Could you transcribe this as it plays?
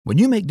When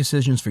you make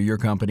decisions for your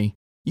company,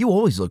 you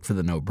always look for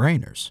the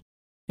no-brainers.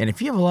 And if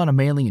you have a lot of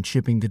mailing and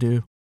shipping to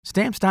do,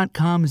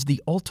 Stamps.com is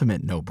the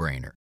ultimate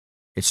no-brainer.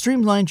 It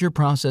streamlines your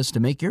process to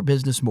make your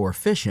business more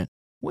efficient,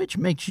 which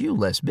makes you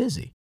less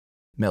busy.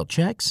 Mail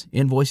checks,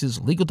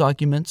 invoices, legal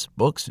documents,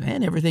 books,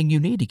 and everything you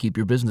need to keep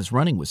your business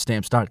running with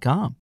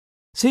Stamps.com.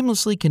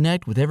 Seamlessly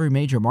connect with every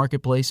major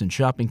marketplace and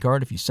shopping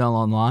cart if you sell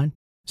online.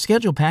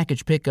 Schedule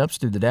package pickups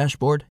through the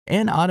dashboard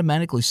and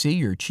automatically see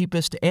your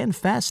cheapest and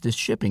fastest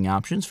shipping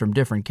options from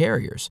different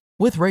carriers,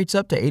 with rates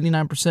up to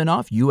 89%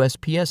 off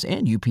USPS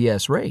and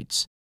UPS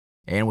rates.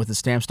 And with the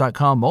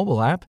Stamps.com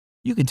mobile app,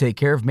 you can take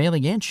care of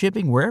mailing and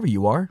shipping wherever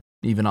you are,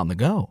 even on the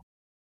go.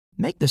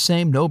 Make the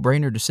same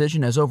no-brainer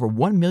decision as over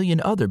 1 million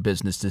other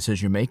business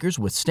decision makers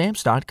with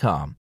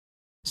Stamps.com.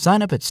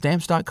 Sign up at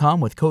Stamps.com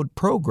with code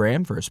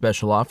PROGRAM for a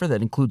special offer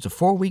that includes a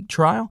 4-week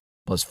trial,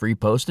 plus free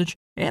postage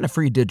and a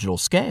free digital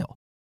scale.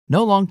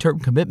 No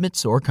long-term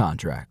commitments or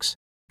contracts.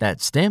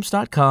 That's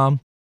Stamps.com,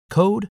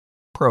 code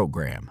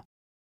PROGRAM.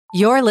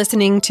 You're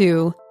listening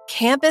to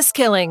Campus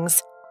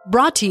Killings,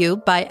 brought to you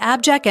by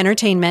Abject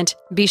Entertainment.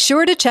 Be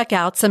sure to check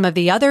out some of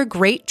the other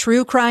great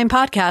true crime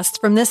podcasts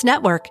from this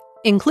network,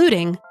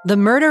 including The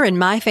Murder in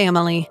My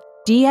Family,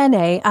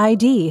 DNA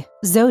ID,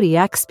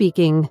 Zodiac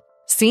Speaking,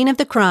 Scene of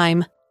the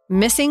Crime,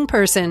 Missing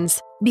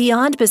Persons,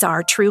 Beyond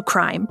Bizarre True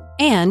Crime,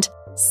 and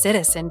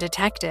Citizen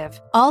Detective.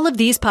 All of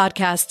these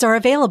podcasts are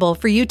available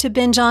for you to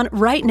binge on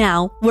right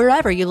now,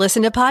 wherever you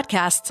listen to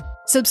podcasts.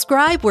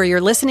 Subscribe where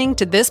you're listening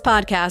to this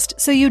podcast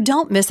so you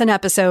don't miss an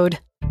episode.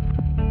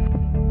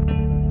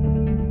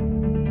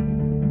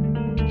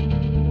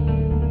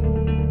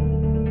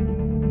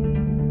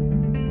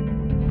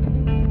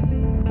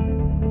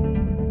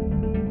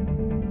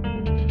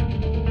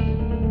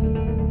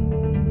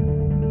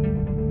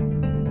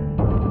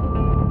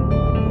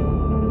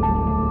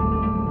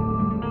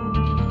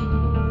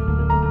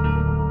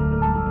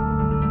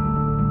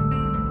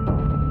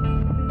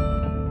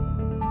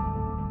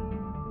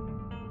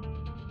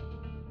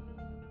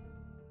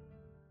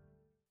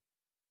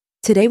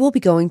 Today we'll be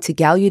going to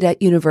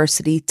Gallaudet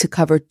University to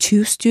cover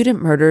 2 student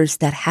murders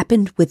that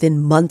happened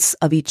within months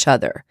of each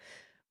other,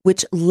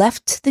 which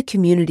left the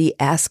community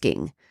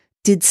asking,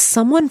 did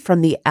someone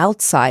from the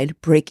outside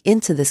break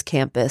into this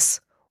campus,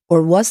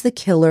 or was the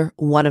killer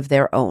one of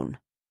their own?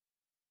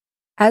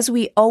 As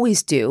we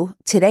always do,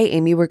 today,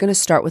 Amy, we're going to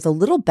start with a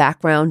little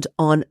background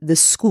on the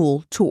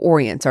school to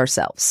orient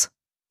ourselves.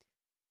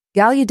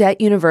 Gallaudet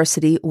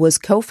University was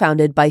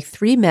co-founded by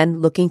 3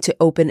 men looking to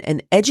open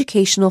an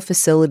educational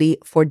facility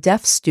for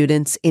deaf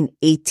students in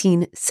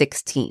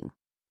 1816.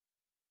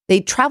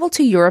 They traveled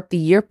to Europe the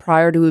year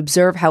prior to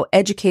observe how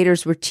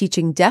educators were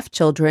teaching deaf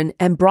children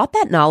and brought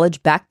that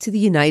knowledge back to the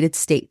United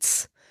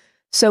States.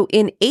 So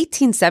in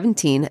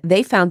 1817,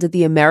 they founded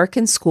the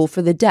American School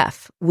for the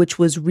Deaf, which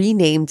was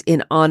renamed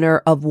in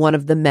honor of one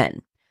of the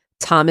men,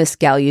 Thomas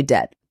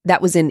Gallaudet.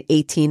 That was in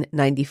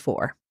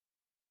 1894.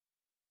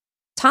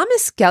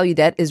 Thomas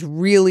Gallaudet is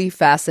really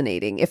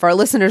fascinating. If our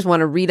listeners want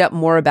to read up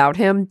more about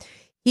him,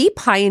 he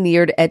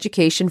pioneered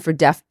education for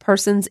deaf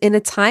persons in a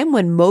time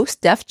when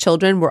most deaf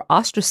children were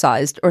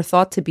ostracized or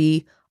thought to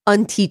be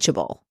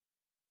unteachable.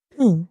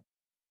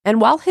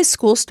 And while his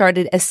school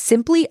started as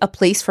simply a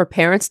place for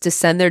parents to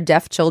send their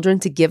deaf children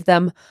to give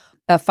them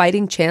a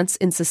fighting chance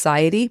in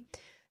society,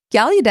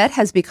 Gallaudet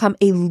has become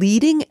a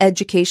leading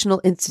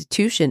educational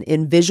institution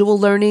in visual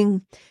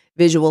learning,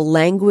 visual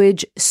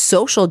language,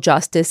 social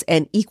justice,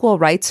 and equal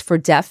rights for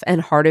deaf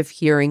and hard of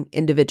hearing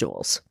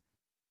individuals.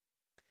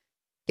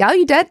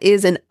 Gallaudet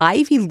is an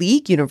Ivy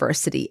League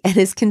university and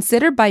is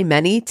considered by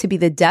many to be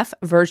the deaf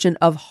version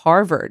of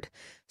Harvard.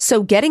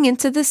 So getting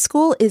into this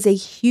school is a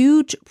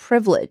huge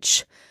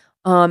privilege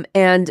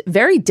and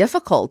very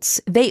difficult.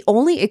 They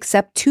only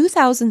accept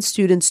 2,000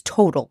 students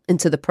total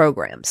into the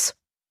programs.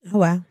 Oh,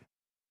 wow.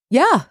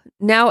 Yeah.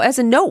 Now, as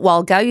a note,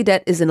 while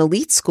Gallaudet is an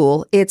elite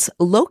school, it's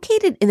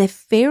located in a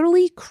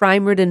fairly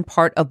crime-ridden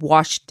part of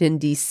Washington,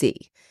 D.C.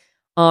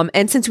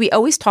 And since we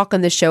always talk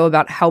on the show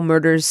about how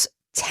murders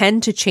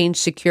tend to change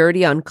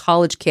security on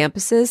college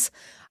campuses,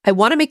 I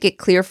want to make it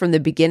clear from the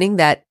beginning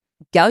that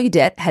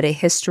Gallaudet had a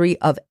history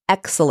of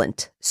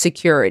excellent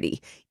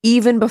security,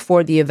 even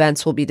before the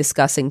events we'll be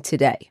discussing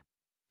today.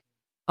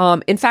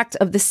 In fact,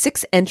 of the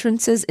 6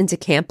 entrances into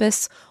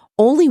campus,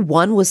 only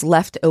one was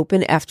left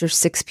open after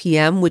 6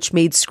 p.m., which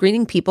made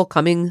screening people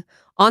coming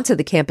onto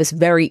the campus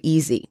very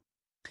easy.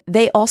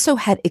 They also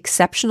had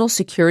exceptional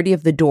security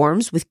of the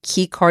dorms with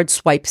key card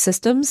swipe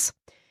systems.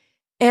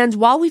 And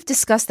while we've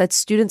discussed that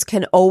students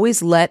can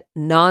always let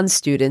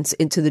non-students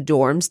into the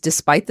dorms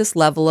despite this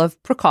level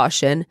of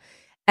precaution,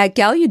 at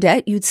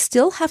Gallaudet, you'd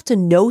still have to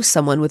know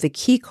someone with a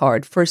key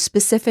card for a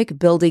specific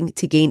building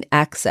to gain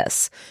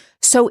access.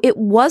 So it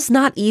was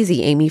not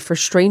easy, Amy, for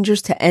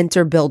strangers to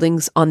enter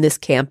buildings on this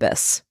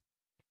campus.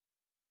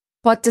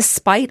 But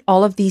despite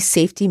all of these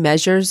safety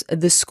measures,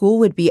 the school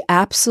would be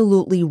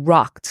absolutely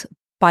rocked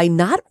by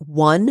not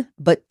 1,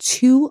 but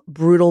 2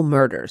 brutal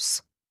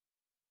murders.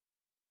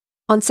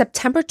 On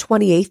September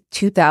 28,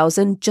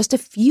 2000, just a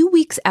few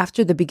weeks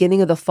after the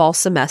beginning of the fall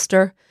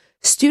semester,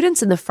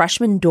 students in the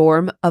freshman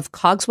dorm of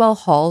Cogswell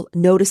Hall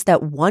noticed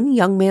that one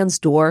young man's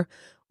door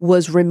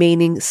was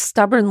remaining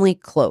stubbornly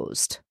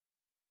closed.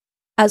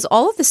 As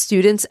all of the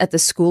students at the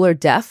school are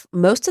deaf,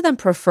 most of them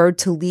preferred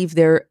to leave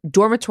their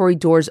dormitory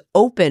doors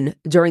open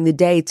during the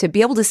day to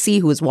be able to see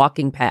who was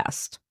walking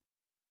past.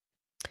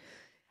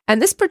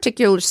 And this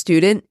particular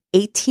student,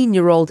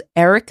 18-year-old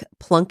Eric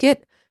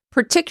Plunkett,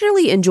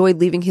 particularly enjoyed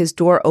leaving his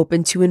door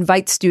open to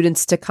invite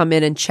students to come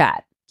in and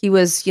chat. He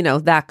was,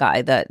 that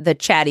guy, the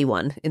chatty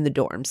one in the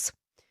dorms.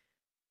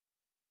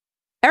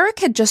 Eric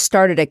had just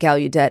started at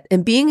Gallaudet,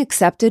 and being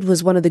accepted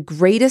was one of the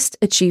greatest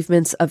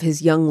achievements of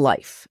his young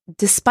life.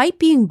 Despite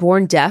being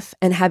born deaf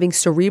and having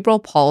cerebral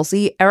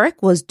palsy,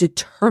 Eric was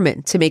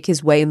determined to make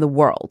his way in the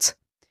world.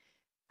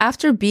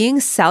 After being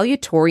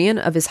salutatorian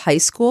of his high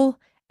school,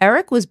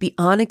 Eric was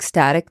beyond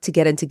ecstatic to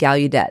get into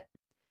Gallaudet.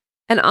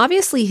 And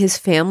obviously his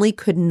family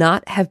could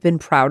not have been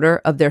prouder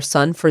of their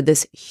son for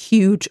this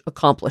huge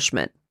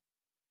accomplishment.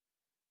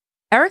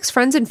 Eric's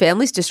friends and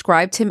families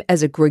described him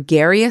as a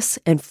gregarious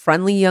and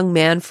friendly young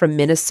man from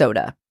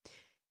Minnesota.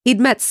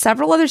 He'd met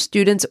several other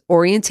students at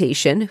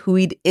orientation who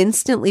he'd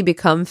instantly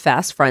become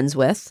fast friends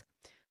with.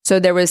 So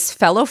there was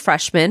fellow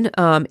freshman,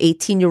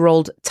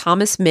 18-year-old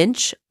Thomas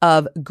Minch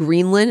of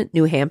Greenland,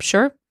 New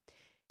Hampshire,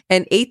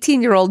 and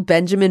 18-year-old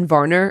Benjamin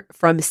Varner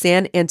from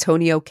San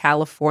Antonio,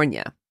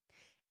 California.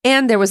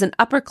 And there was an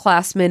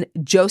upperclassman,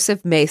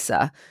 Joseph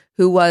Mesa,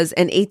 who was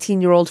an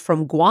 18-year-old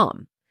from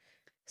Guam.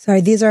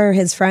 Sorry, these are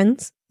his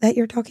friends that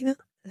you're talking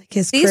about? Like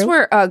his crew? These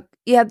were,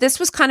 this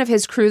was kind of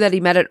his crew that he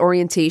met at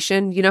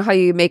orientation. You know how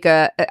you make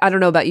I don't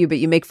know about you, but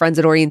you make friends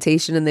at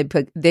orientation and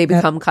they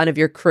become kind of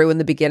your crew in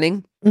the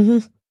beginning?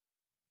 Mm-hmm.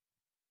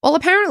 Well,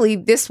 apparently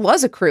this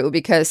was a crew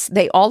because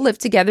they all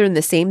lived together in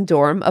the same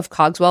dorm of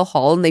Cogswell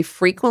Hall and they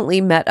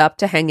frequently met up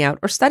to hang out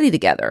or study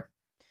together.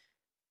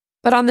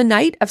 But on the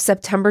night of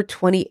September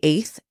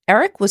 28th,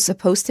 Eric was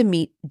supposed to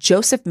meet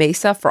Joseph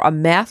Mesa for a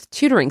math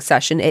tutoring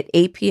session at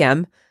 8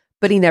 p.m.,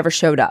 but he never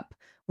showed up,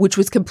 which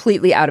was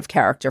completely out of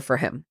character for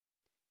him.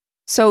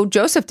 So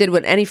Joseph did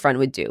what any friend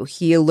would do.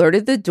 He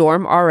alerted the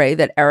dorm RA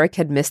that Eric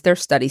had missed their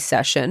study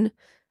session,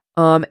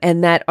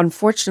 and that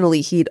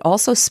unfortunately he'd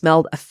also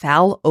smelled a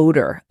foul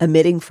odor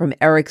emitting from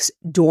Eric's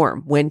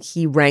dorm when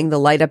he rang the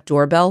light-up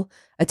doorbell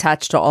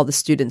attached to all the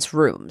students'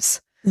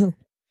 rooms. Mm.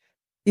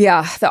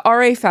 Yeah, the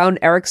RA found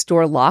Eric's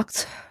door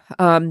locked,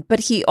 but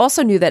he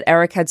also knew that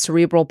Eric had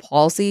cerebral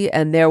palsy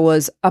and there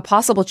was a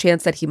possible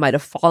chance that he might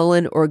have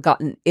fallen or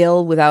gotten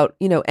ill without,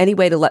 any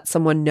way to let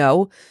someone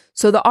know.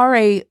 So the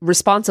RA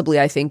responsibly,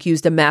 I think,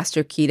 used a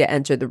master key to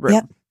enter the room.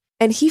 Yep.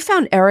 And he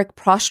found Eric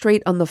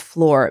prostrate on the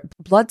floor,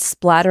 blood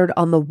splattered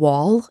on the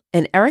wall,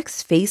 and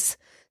Eric's face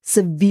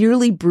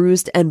severely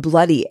bruised and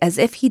bloody as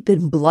if he'd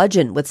been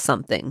bludgeoned with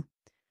something.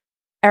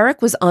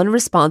 Eric was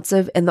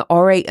unresponsive, and the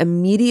RA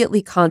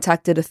immediately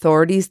contacted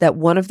authorities that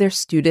one of their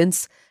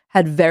students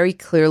had very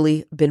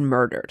clearly been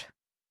murdered.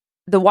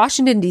 The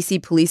Washington, D.C.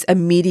 police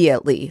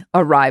immediately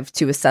arrived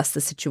to assess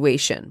the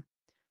situation.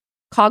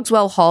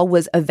 Cogswell Hall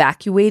was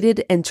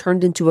evacuated and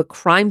turned into a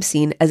crime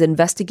scene as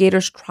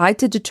investigators tried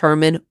to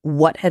determine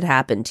what had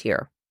happened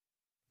here.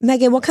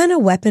 Megan, what kind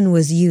of weapon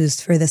was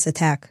used for this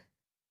attack?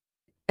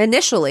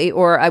 Initially,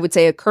 or I would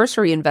say a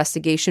cursory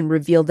investigation,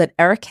 revealed that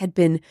Eric had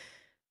been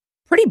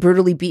pretty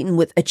brutally beaten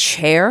with a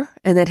chair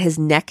and that his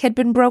neck had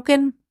been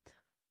broken.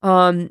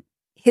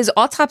 His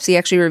autopsy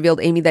actually revealed,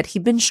 Amy, that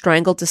he'd been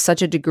strangled to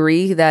such a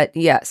degree that,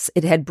 yes,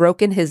 it had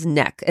broken his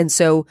neck. And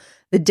so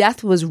the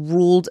death was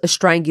ruled a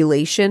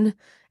strangulation.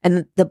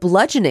 And the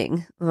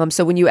bludgeoning,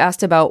 so when you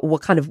asked about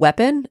what kind of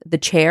weapon, the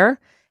chair,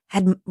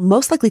 had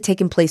most likely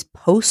taken place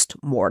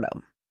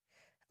post-mortem.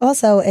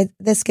 Also,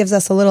 this gives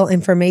us a little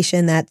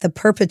information that the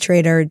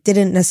perpetrator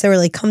didn't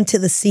necessarily come to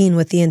the scene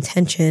with the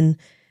intention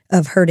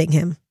of hurting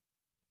him.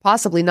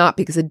 Possibly not,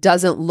 because it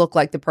doesn't look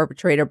like the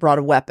perpetrator brought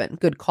a weapon.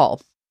 Good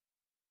call.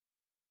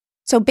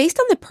 So based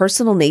on the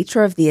personal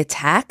nature of the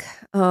attack,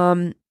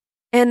 and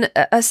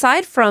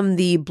aside from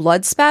the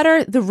blood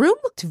spatter, the room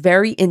looked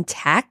very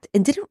intact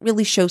and didn't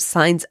really show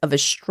signs of a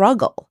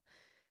struggle.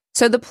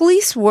 So the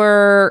police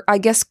were, I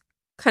guess,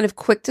 kind of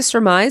quick to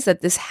surmise that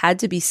this had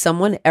to be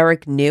someone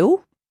Eric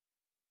knew.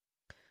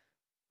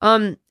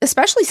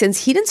 Especially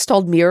since he'd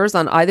installed mirrors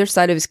on either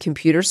side of his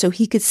computer so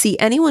he could see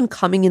anyone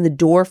coming in the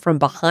door from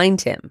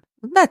behind him.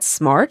 That's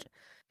smart.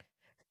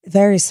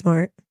 Very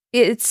smart.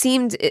 It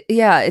seemed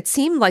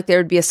like there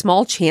would be a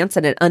small chance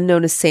that an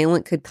unknown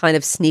assailant could kind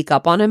of sneak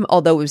up on him,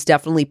 although it was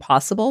definitely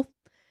possible.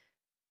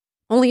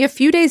 Only a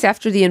few days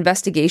after the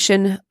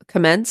investigation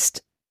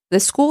commenced, the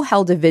school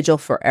held a vigil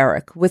for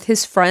Eric, with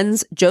his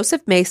friends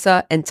Joseph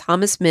Mesa and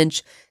Thomas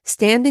Minch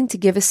standing to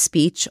give a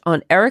speech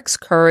on Eric's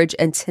courage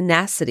and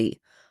tenacity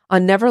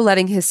on never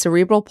letting his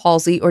cerebral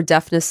palsy or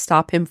deafness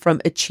stop him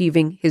from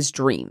achieving his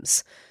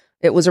dreams.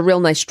 It was a real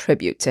nice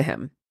tribute to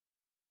him.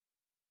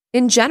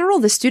 In general,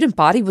 the student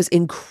body was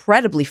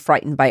incredibly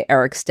frightened by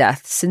Eric's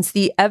death, since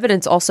the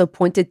evidence also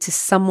pointed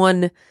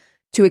to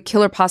a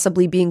killer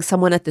possibly being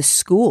someone at the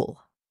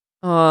school.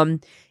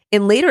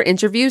 In later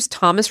interviews,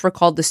 Thomas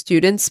recalled the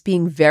students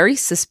being very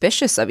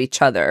suspicious of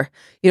each other,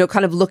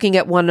 kind of looking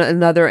at one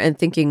another and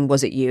thinking,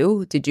 was it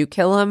you? Did you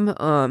kill him?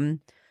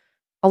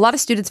 A lot of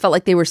students felt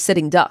like they were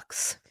sitting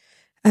ducks.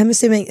 I'm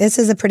assuming this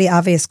is a pretty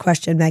obvious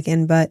question,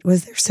 Megan, but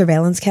was there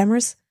surveillance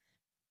cameras?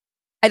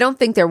 I don't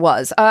think there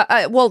was.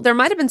 Well, there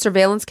might have been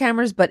surveillance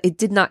cameras, but it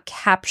did not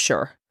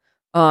capture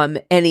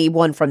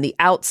anyone from the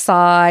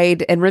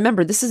outside. And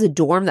remember, this is a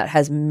dorm that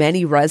has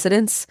many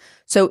residents.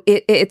 So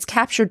it's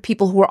captured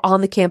people who are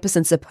on the campus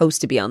and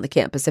supposed to be on the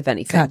campus, if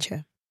anything.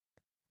 Gotcha.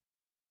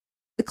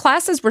 The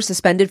classes were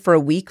suspended for a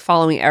week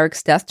following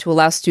Eric's death to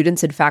allow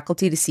students and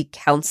faculty to seek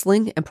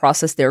counseling and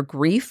process their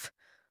grief.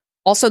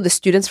 Also, the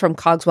students from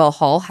Cogswell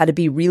Hall had to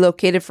be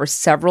relocated for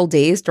several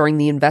days during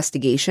the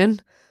investigation,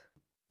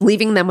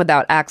 leaving them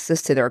without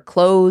access to their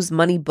clothes,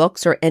 money,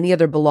 books, or any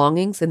other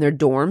belongings in their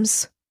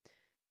dorms.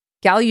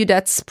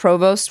 Gallaudet's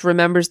provost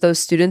remembers those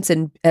students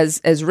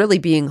as really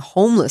being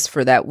homeless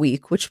for that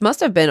week, which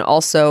must have been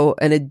also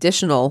an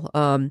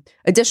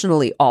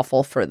additionally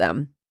awful for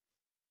them.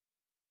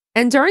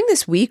 And during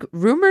this week,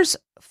 rumors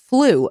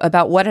flew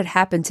about what had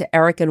happened to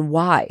Eric and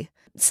why.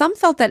 Some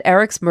felt that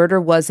Eric's murder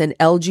was an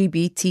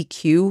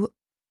LGBTQ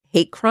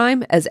hate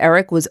crime, as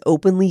Eric was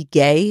openly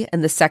gay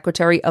and the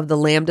secretary of the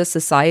Lambda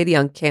Society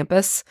on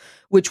campus,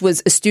 which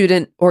was a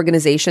student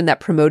organization that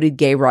promoted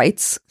gay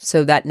rights.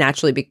 So that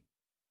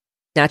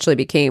naturally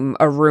became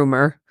a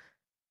rumor.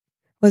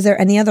 Was there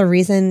any other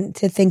reason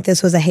to think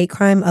this was a hate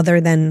crime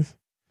other than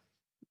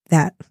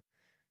that?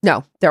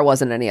 No, there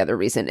wasn't any other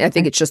reason. I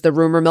think it's just the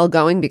rumor mill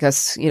going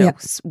because,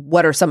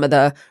 What are some of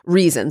the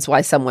reasons why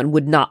someone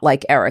would not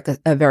like Eric,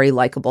 a very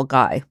likable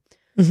guy?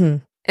 Mm-hmm.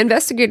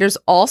 Investigators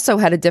also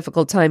had a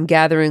difficult time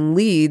gathering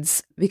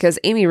leads because,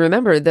 Amy,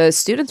 remember, the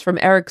students from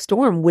Eric's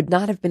dorm would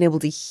not have been able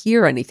to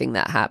hear anything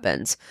that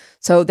happened.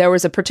 So there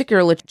was a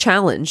particular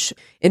challenge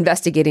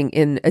investigating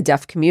in a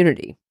deaf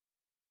community.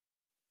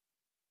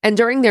 And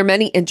during their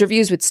many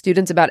interviews with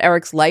students about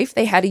Eric's life,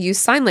 they had to use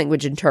sign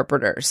language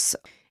interpreters.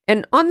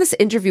 And on this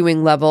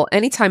interviewing level,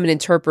 anytime an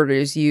interpreter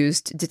is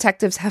used,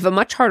 detectives have a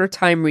much harder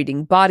time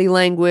reading body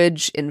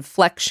language,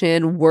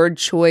 inflection, word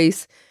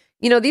choice.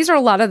 These are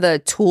a lot of the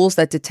tools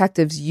that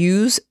detectives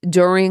use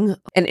during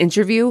an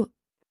interview,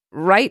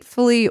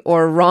 rightfully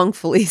or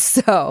wrongfully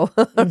so,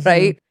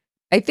 right?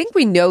 I think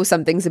we know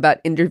some things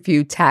about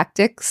interview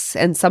tactics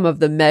and some of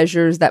the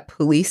measures that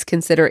police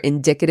consider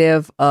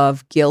indicative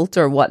of guilt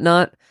or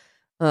whatnot.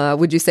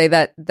 Would you say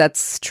that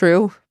that's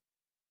true?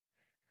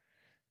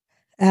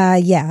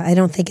 Yeah, I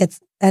don't think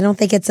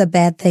it's a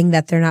bad thing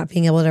that they're not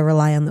being able to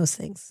rely on those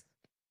things.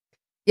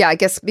 Yeah, I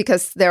guess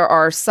because there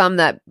are some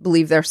that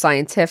believe they're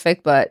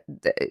scientific, but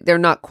they're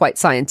not quite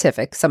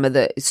scientific. Some of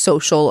the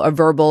social or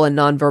verbal and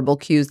nonverbal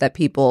cues that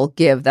people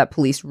give that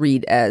police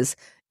read as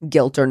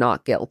guilt or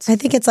not guilt. I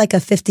think it's like a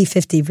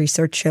 50-50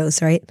 research shows,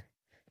 right?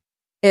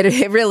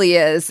 It really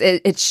is.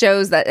 It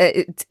shows that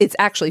it's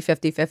actually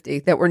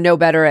 50-50, that we're no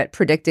better at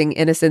predicting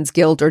innocence,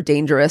 guilt, or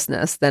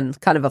dangerousness than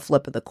kind of a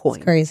flip of the coin.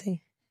 It's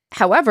crazy.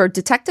 However,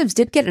 detectives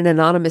did get an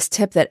anonymous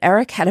tip that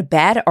Eric had a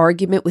bad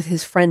argument with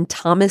his friend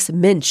Thomas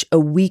Minch a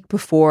week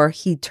before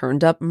he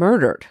turned up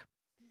murdered.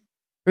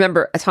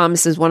 Remember,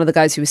 Thomas is one of the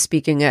guys who was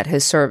speaking at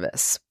his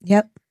service.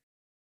 Yep.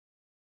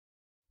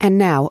 And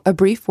now, a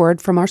brief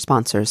word from our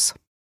sponsors.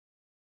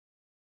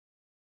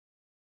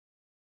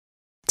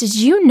 Did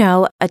you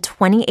know a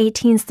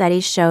 2018 study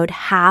showed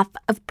half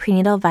of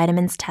prenatal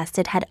vitamins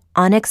tested had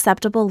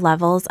unacceptable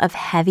levels of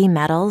heavy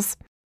metals?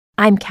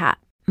 I'm Kat,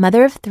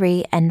 mother of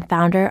 3 and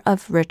founder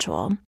of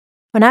Ritual.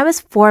 When I was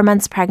 4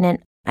 months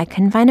pregnant, I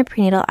couldn't find a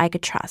prenatal I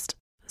could trust,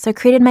 so I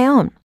created my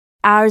own.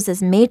 Ours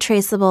is made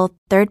traceable,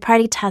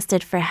 third-party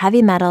tested for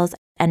heavy metals,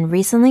 and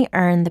recently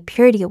earned the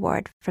Purity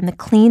Award from the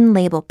Clean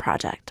Label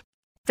Project.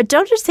 But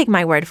don't just take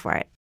my word for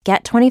it.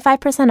 Get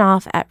 25%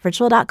 off at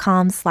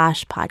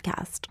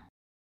ritual.com/podcast.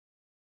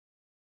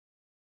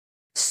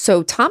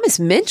 So Thomas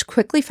Minch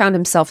quickly found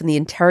himself in the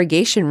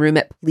interrogation room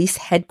at police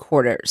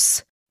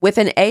headquarters. With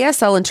an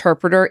ASL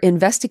interpreter,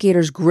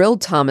 investigators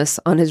grilled Thomas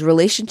on his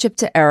relationship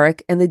to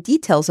Eric and the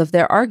details of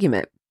their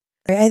argument.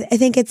 I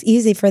think it's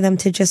easy for them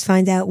to just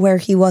find out where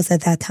he was at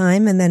that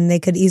time, and then they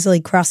could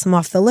easily cross him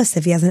off the list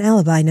if he has an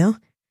alibi, no?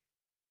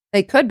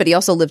 They could, but he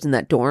also lived in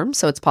that dorm,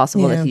 so it's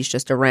possible that he's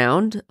just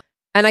around.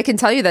 And I can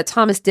tell you that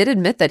Thomas did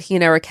admit that he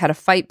and Eric had a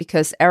fight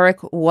because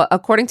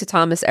according to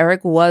Thomas,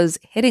 Eric was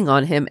hitting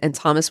on him and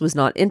Thomas was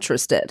not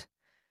interested.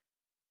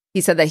 He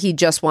said that he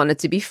just wanted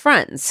to be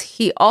friends.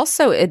 He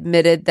also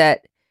admitted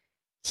that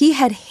he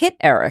had hit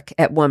Eric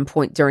at one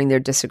point during their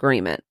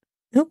disagreement.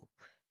 Oh.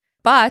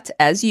 But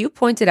as you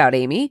pointed out,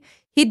 Amy,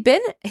 he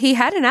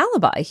had an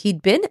alibi.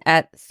 He'd been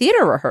at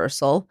theater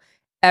rehearsal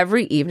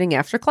every evening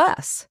after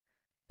class.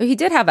 So he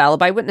did have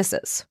alibi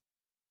witnesses.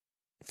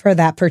 For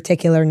that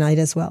particular night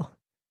as well.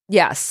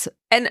 Yes.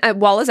 And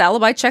while his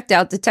alibi checked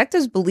out,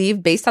 detectives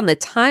believe, based on the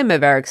time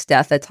of Eric's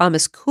death, that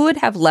Thomas could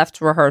have left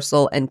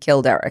rehearsal and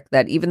killed Eric,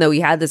 that even though he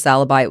had this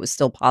alibi, it was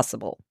still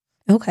possible.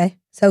 Okay.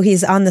 So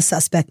he's on the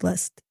suspect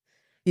list.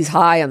 He's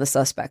high on the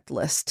suspect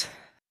list.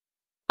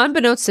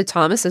 Unbeknownst to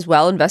Thomas as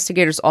well,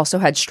 investigators also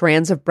had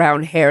strands of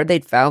brown hair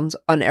they'd found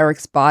on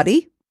Eric's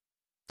body.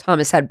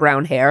 Thomas had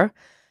brown hair,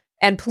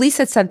 and police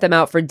had sent them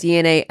out for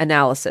DNA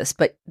analysis,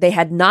 but they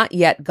had not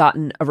yet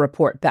gotten a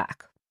report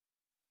back.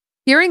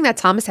 Hearing that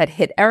Thomas had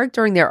hit Eric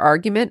during their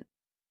argument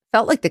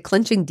felt like the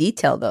clinching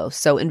detail, though,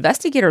 so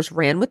investigators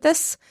ran with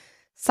this,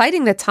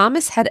 citing that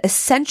Thomas had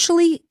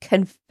essentially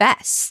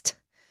confessed,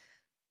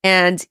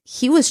 and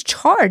he was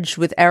charged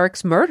with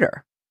Eric's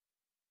murder.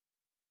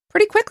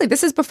 Pretty quickly,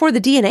 this is before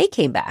the DNA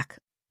came back,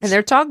 and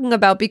they're talking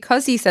about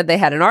because he said they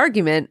had an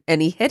argument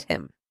and he hit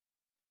him.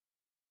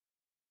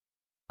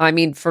 I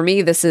mean, for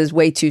me, this is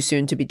way too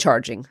soon to be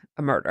charging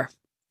a murder.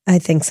 I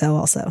think so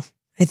also.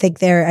 I think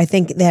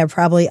they're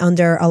probably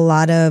under a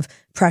lot of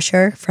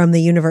pressure from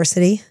the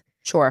university.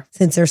 Sure.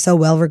 Since they're so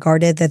well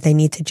regarded that they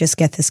need to just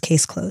get this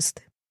case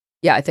closed.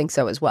 Yeah, I think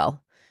so as well.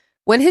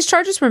 When his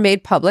charges were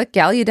made public,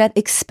 Gallaudet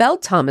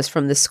expelled Thomas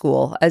from the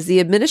school as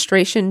the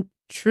administration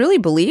truly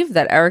believed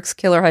that Eric's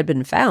killer had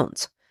been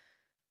found.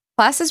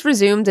 Classes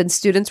resumed and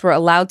students were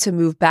allowed to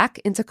move back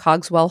into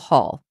Cogswell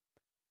Hall.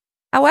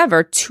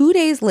 However, 2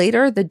 days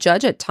later, the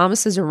judge at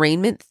Thomas's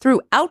arraignment threw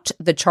out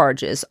the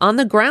charges on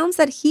the grounds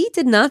that he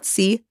did not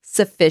see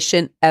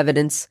sufficient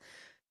evidence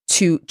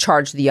to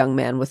charge the young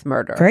man with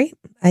murder. Great.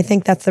 I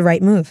think that's the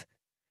right move.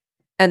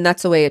 And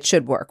that's the way it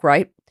should work,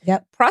 right?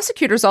 Yep.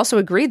 Prosecutors also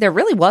agreed there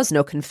really was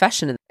no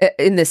confession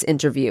in this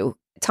interview.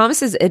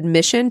 Thomas's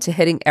admission to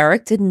hitting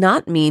Eric did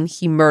not mean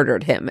he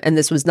murdered him, and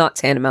this was not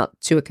tantamount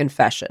to a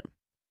confession.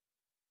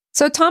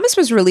 So Thomas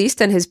was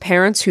released, and his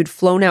parents, who'd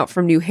flown out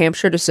from New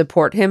Hampshire to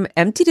support him,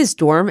 emptied his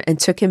dorm and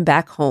took him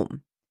back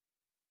home.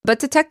 But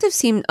detectives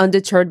seemed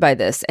undeterred by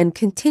this and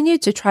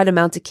continued to try to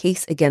mount a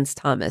case against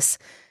Thomas,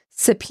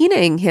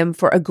 subpoenaing him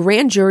for a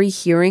grand jury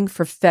hearing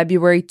for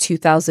February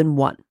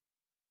 2001.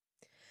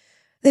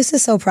 This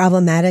is so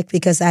problematic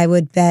because I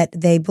would bet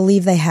they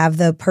believe they have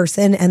the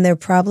person and they're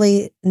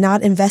probably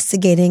not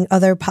investigating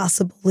other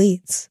possible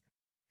leads.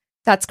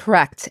 That's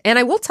correct. And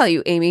I will tell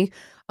you, Amy,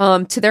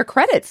 to their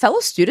credit,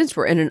 fellow students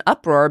were in an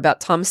uproar about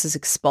Thomas's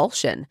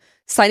expulsion,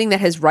 citing that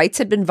his rights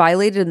had been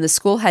violated and the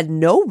school had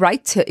no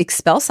right to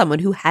expel someone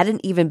who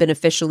hadn't even been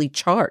officially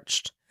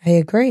charged. I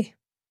agree.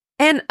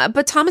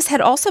 But Thomas had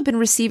also been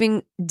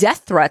receiving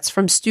death threats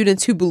from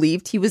students who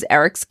believed he was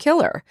Eric's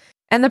killer,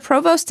 and the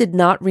provost did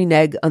not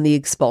renege on the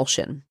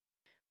expulsion.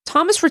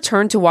 Thomas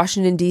returned to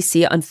Washington,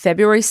 D.C. on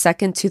February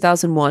 2nd,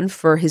 2001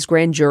 for his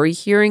grand jury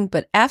hearing,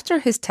 but after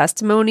his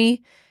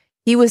testimony,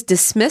 he was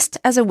dismissed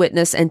as a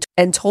witness and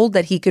told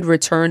that he could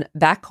return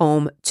back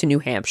home to New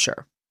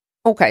Hampshire.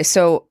 Okay,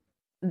 so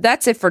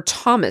that's it for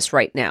Thomas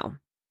right now.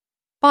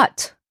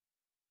 But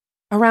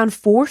around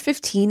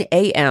 4:15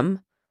 a.m.,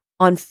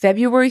 on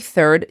February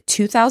 3rd,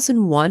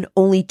 2001,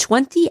 only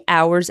 20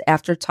 hours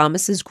after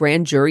Thomas's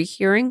grand jury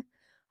hearing,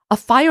 a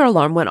fire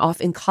alarm went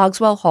off in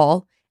Cogswell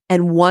Hall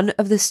and one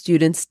of the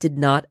students did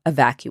not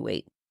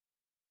evacuate.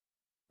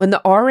 When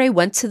the RA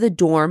went to the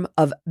dorm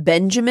of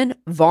Benjamin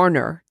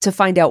Varner to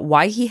find out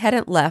why he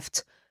hadn't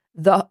left,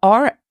 the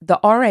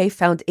RA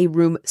found a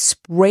room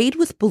sprayed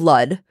with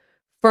blood,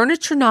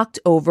 furniture knocked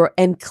over,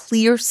 and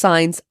clear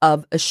signs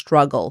of a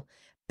struggle.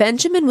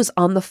 Benjamin was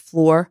on the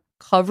floor,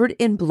 covered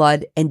in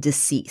blood and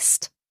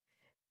deceased.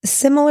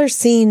 Similar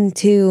scene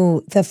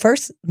to the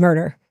first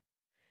murder.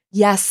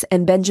 Yes,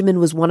 and Benjamin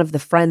was one of the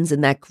friends in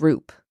that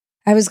group.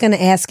 I was going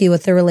to ask you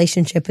what the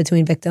relationship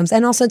between victims,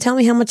 and also tell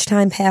me how much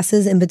time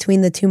passes in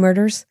between the two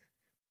murders.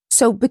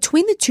 So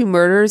between the two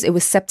murders, it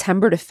was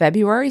September to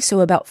February, so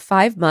about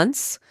 5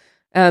 months.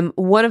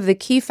 One of the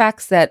key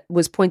facts that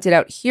was pointed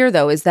out here,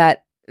 though, is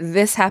that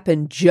this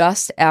happened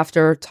just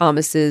after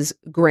Thomas's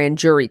grand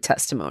jury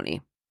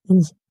testimony.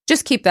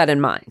 Just keep that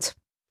in mind.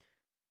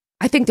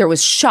 I think there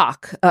was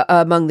shock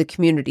among the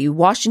community.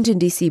 Washington,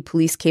 D.C.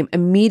 police came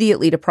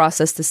immediately to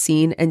process the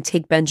scene and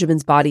take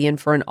Benjamin's body in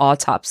for an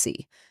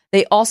autopsy.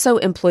 They also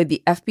employed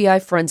the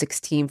FBI forensics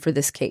team for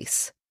this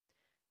case.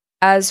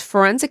 As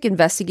forensic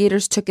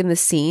investigators took in the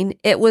scene,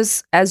 it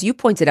was, as you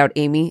pointed out,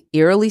 Amy,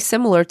 eerily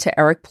similar to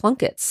Eric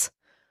Plunkett's.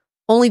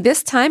 Only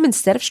this time,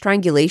 instead of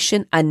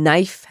strangulation, a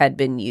knife had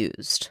been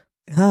used.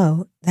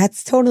 Oh,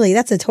 that's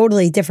a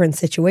totally different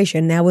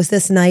situation. Now, was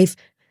this knife,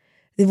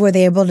 were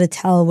they able to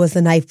tell, was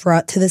the knife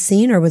brought to the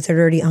scene or was it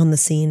already on the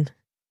scene?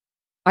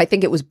 I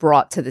think it was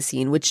brought to the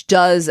scene, which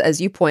does,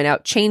 as you point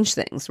out, change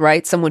things,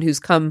 right? Someone who's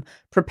come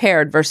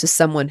prepared versus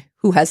someone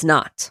who has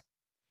not.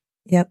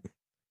 Yep.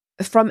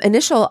 From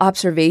initial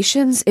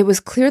observations, it was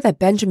clear that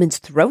Benjamin's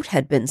throat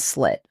had been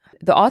slit.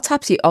 The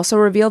autopsy also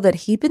revealed that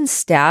he'd been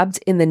stabbed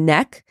in the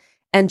neck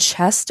and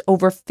chest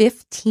over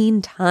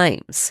 15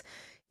 times.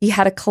 He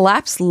had a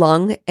collapsed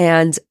lung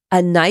and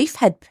a knife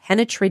had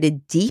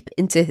penetrated deep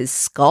into his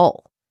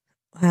skull.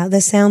 Wow,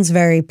 this sounds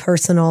very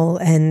personal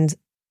and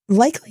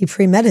likely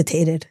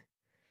premeditated.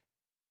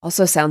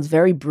 Also sounds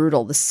very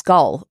brutal. The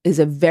skull is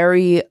a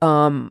very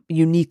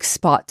unique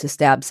spot to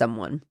stab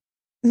someone.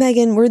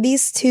 Megan, were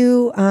these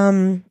two,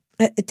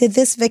 did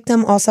this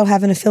victim also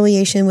have an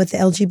affiliation with the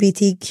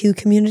LGBTQ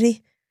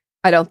community?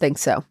 I don't think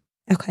so.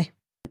 Okay.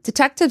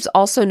 Detectives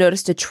also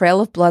noticed a trail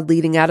of blood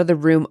leading out of the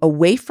room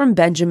away from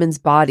Benjamin's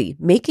body,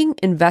 making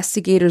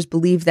investigators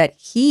believe that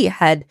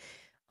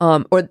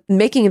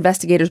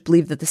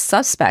the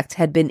suspect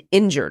had been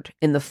injured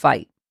in the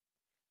fight.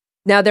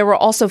 Now, there were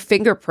also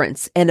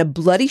fingerprints and a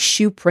bloody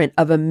shoe print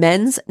of a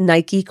men's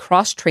Nike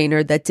cross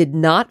trainer that did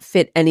not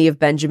fit any of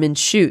Benjamin's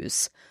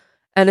shoes.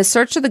 And a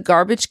search of the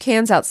garbage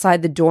cans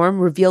outside the dorm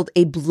revealed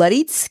a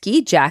bloodied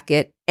ski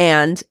jacket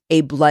and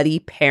a bloody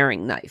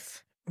paring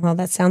knife. Well,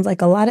 that sounds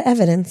like a lot of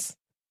evidence.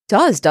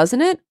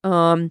 Doesn't it?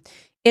 In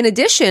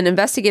addition,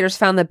 investigators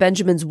found that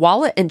Benjamin's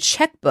wallet and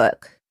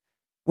checkbook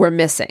were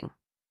missing.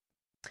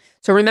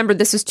 So remember,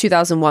 this is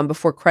 2001,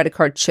 before credit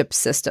card chip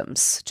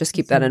systems. Just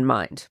keep that in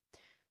mind.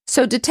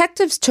 So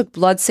detectives took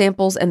blood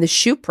samples and the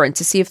shoe print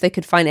to see if they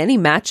could find any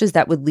matches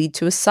that would lead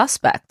to a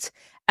suspect,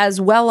 as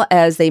well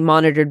as they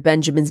monitored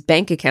Benjamin's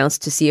bank accounts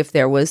to see if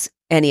there was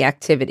any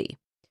activity.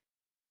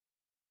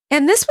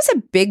 And this was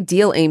a big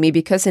deal, Amy,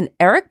 because in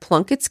Eric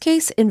Plunkett's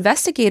case,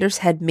 investigators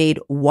had made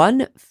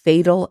one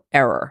fatal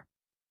error.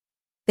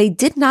 They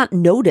did not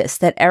notice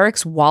that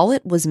Eric's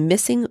wallet was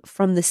missing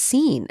from the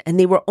scene, and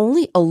they were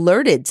only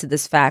alerted to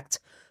this fact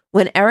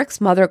when Eric's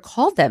mother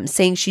called them,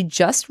 saying she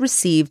just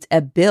received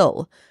a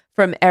bill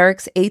from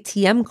Eric's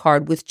ATM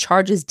card with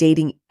charges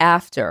dating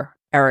after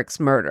Eric's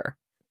murder.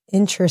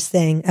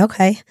 Interesting.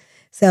 Okay.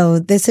 So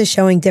this is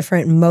showing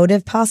different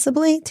motive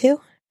possibly,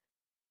 too?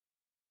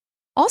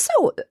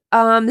 Also,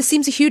 this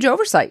seems a huge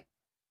oversight.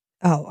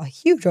 Oh, a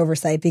huge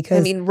oversight because...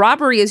 I mean,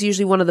 robbery is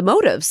usually one of the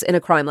motives in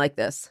a crime like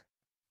this.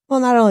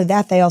 Well, not only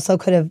that, they also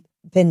could have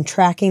been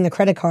tracking the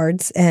credit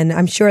cards, and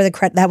I'm sure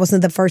that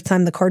wasn't the first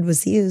time the card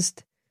was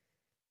used.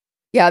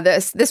 Yeah,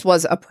 this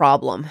was a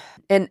problem.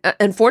 And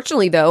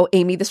unfortunately, though,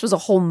 Amy, this was a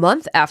whole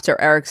month after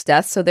Eric's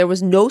death, so there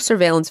was no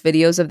surveillance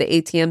videos of the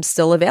ATM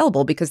still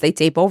available because they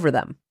tape over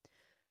them.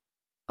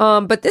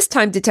 But this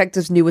time,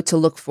 detectives knew what to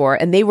look for,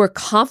 and they were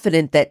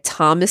confident that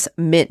Thomas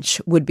Minch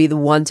would be the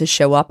one to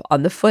show up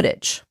on the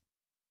footage.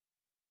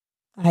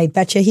 I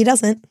bet you he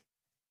doesn't.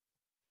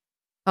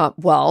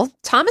 Well,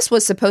 Thomas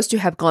was supposed to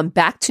have gone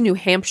back to New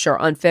Hampshire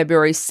on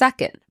February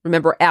 2nd,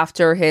 remember,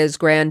 after his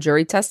grand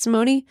jury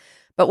testimony?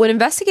 But when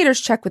investigators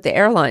checked with the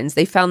airlines,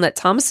 they found that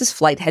Thomas's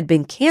flight had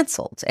been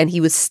canceled, and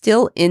he was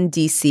still in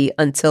D.C.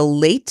 until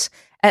late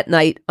at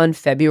night on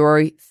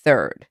February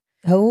 3rd.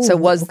 Oh, so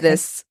was okay.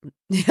 this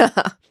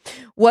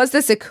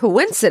a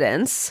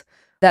coincidence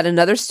that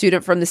another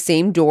student from the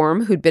same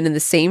dorm who'd been in the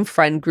same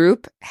friend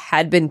group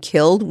had been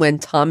killed when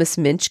Thomas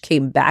Minch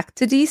came back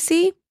to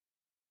D.C.?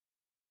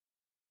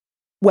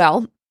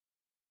 Well,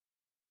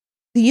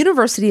 the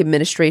university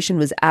administration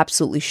was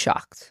absolutely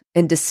shocked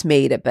and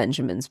dismayed at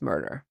Benjamin's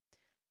murder.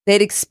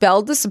 They'd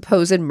expelled the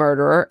supposed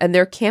murderer, and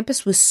their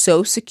campus was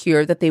so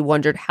secure that they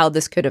wondered how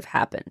this could have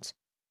happened.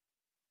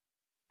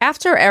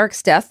 After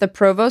Eric's death, the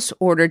provost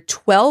ordered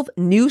 12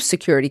 new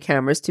security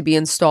cameras to be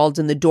installed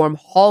in the dorm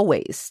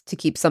hallways to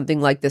keep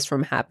something like this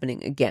from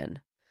happening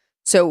again.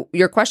 So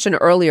your question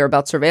earlier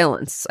about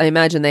surveillance, I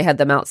imagine they had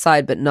them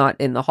outside, but not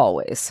in the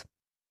hallways.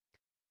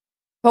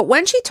 But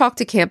when she talked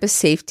to campus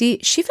safety,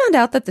 she found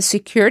out that the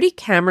security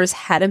cameras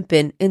hadn't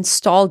been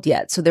installed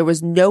yet, so there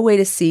was no way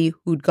to see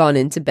who'd gone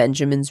into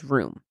Benjamin's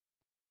room.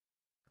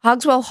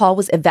 Cogswell Hall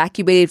was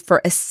evacuated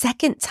for a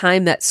second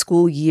time that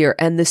school year,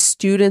 and the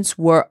students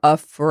were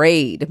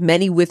afraid.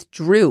 Many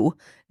withdrew,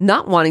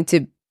 not wanting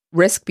to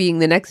risk being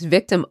the next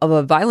victim of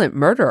a violent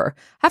murderer.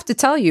 I have to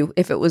tell you,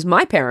 if it was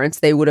my parents,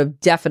 they would have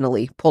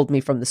definitely pulled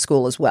me from the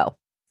school as well.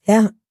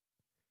 Yeah.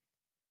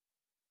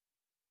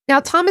 Now,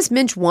 Thomas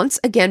Minch once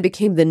again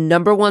became the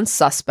number one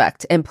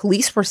suspect, and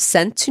police were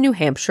sent to New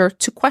Hampshire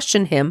to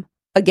question him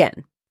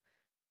again.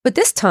 But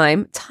this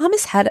time,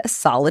 Thomas had a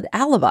solid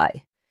alibi.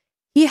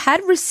 He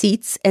had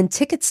receipts and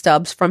ticket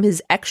stubs from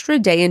his extra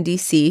day in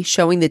D.C.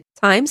 showing the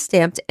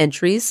time-stamped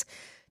entries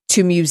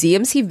to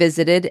museums he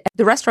visited,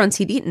 the restaurants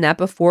he'd eaten at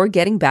before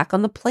getting back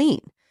on the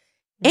plane.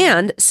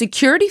 And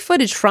security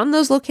footage from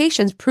those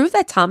locations proved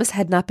that Thomas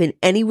had not been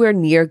anywhere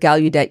near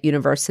Gallaudet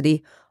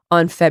University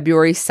on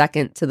February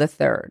 2nd to the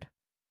 3rd.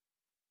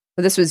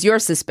 So this was your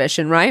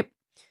suspicion, right?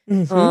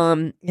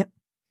 Mm-hmm. Yep.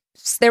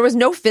 There was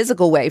no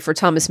physical way for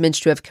Thomas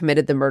Minch to have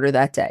committed the murder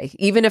that day.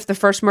 Even if the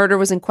first murder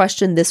was in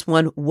question, this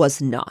one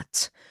was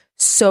not.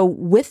 So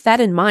with that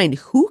in mind,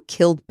 who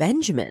killed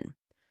Benjamin?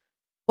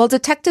 Well,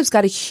 detectives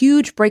got a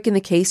huge break in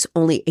the case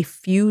only a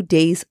few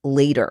days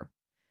later.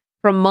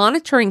 From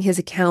monitoring his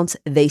accounts,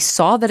 they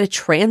saw that a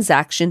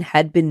transaction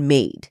had been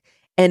made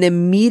and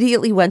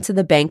immediately went to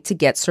the bank to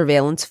get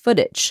surveillance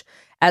footage,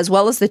 as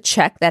well as the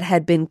check that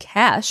had been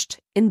cashed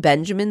in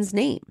Benjamin's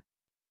name.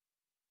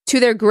 To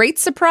their great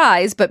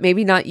surprise, but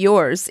maybe not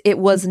yours, it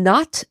was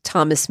not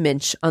Thomas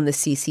Minch on the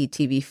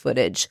CCTV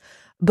footage,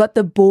 but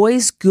the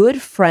boy's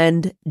good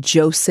friend,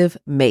 Joseph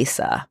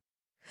Mesa.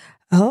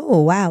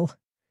 Oh, wow.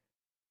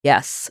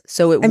 Yes.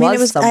 So it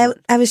was someone.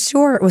 I was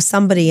sure it was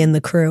somebody in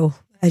the crew.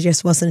 I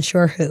just wasn't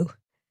sure who.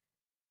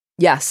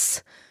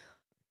 Yes.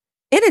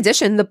 In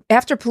addition,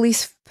 after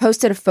police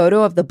posted a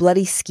photo of the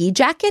bloody ski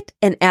jacket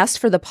and asked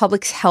for the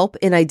public's help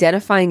in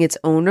identifying its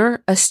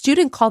owner, a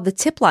student called the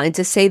tip line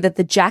to say that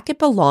the jacket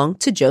belonged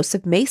to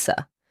Joseph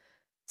Mesa.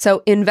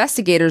 So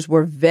investigators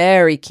were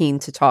very keen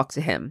to talk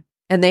to him,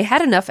 and they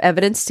had enough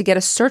evidence to get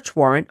a search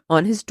warrant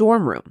on his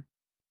dorm room.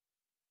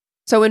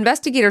 So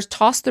investigators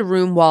tossed the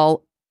room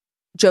while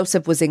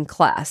Joseph was in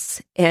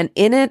class, and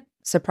in it,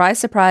 surprise,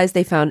 surprise,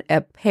 they found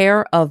a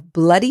pair of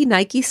bloody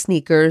Nike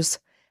sneakers,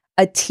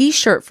 a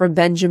t-shirt from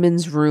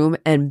Benjamin's room,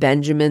 and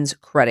Benjamin's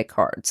credit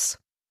cards.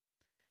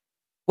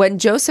 When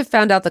Joseph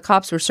found out the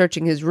cops were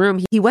searching his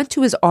room, he went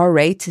to his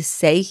RA to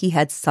say he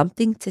had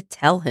something to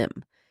tell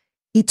him.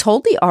 He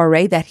told the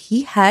RA that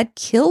he had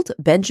killed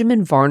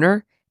Benjamin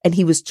Varner and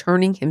he was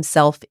turning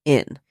himself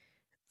in.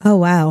 Oh,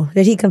 wow.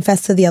 Did he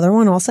confess to the other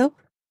one also?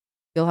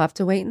 You'll have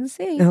to wait and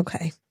see.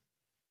 Okay.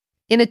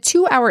 In a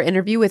 2-hour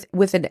interview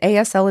with an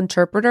ASL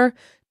interpreter,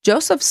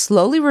 Joseph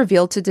slowly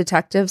revealed to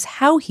detectives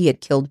how he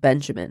had killed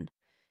Benjamin.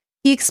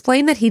 He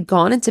explained that he'd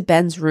gone into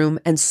Ben's room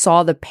and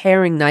saw the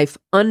paring knife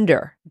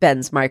under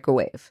Ben's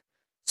microwave.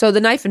 So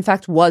the knife, in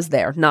fact, was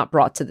there, not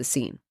brought to the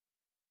scene.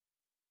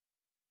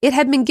 It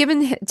had been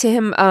given to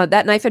him,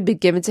 that knife had been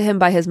given to him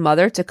by his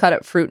mother to cut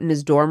up fruit in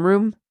his dorm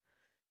room.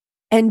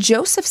 And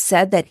Joseph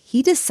said that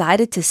he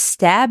decided to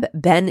stab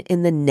Ben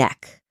in the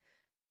neck.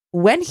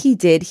 When he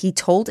did, he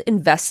told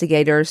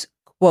investigators,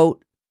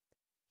 quote,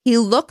 "He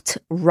looked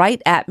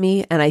right at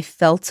me and I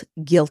felt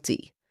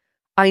guilty.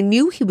 I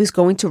knew he was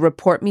going to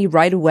report me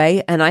right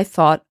away and I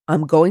thought,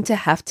 I'm going to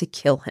have to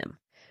kill him."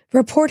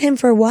 Report him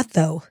for what,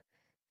 though?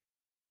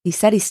 He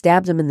said he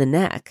stabbed him in the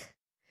neck.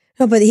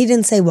 No, but he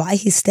didn't say why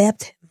he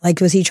stabbed him. Like,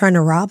 was he trying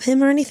to rob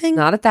him or anything?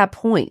 Not at that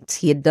point.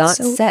 He had not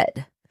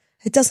said.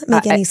 It doesn't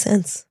make any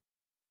sense.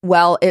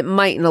 Well, it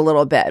might in a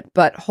little bit,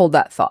 but hold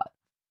that thought.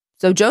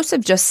 So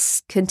Joseph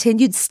just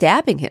continued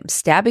stabbing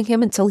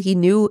him until he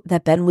knew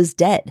that Ben was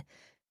dead.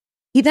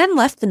 He then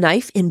left the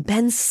knife in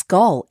Ben's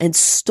skull and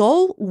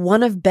stole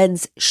one of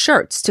Ben's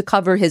shirts to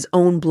cover his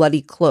own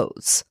bloody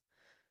clothes.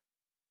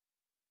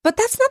 But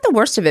that's not the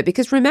worst of it,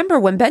 because remember,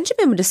 when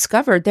Benjamin was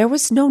discovered, there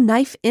was no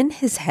knife in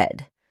his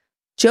head.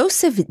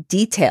 Joseph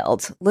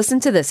detailed, listen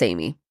to this,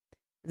 Amy,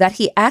 that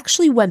he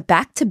actually went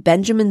back to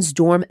Benjamin's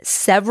dorm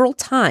several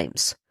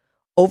times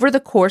over the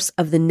course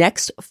of the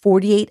next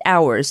 48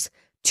 hours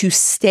to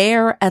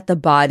stare at the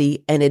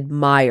body and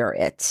admire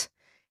it.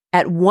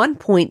 At one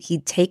point,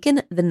 he'd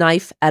taken the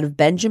knife out of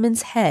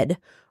Benjamin's head,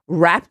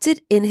 wrapped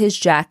it in his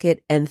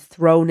jacket, and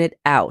thrown it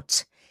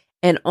out.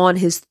 And on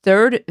his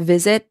third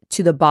visit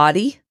to the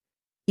body,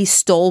 he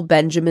stole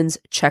Benjamin's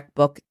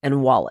checkbook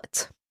and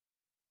wallet.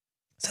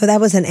 So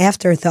that was an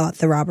afterthought,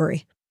 the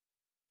robbery.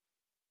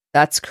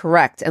 That's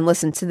correct. And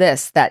listen to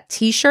this. That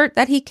t-shirt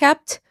that he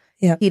kept,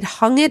 he'd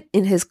hung it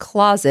in his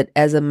closet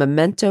as a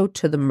memento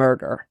to the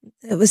murder.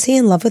 Was he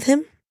in love with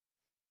him?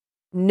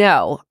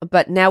 No,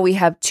 but now we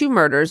have 2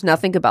 murders. Now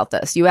think about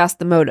this. You asked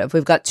the motive.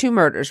 We've got 2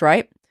 murders,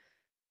 right?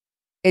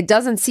 It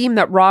doesn't seem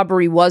that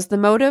robbery was the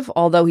motive,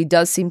 although he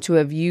does seem to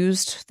have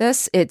used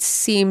this. It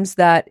seems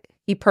that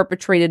he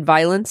perpetrated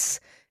violence,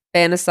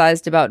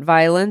 fantasized about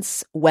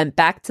violence, went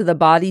back to the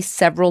body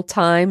several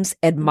times,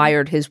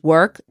 admired his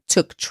work,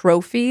 took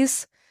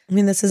trophies. I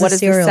mean, this is a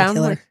serial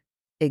killer. Like?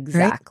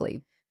 Exactly.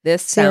 Right?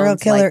 This serial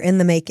killer like, in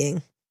the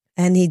making.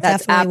 And he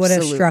definitely would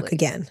have struck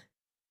again.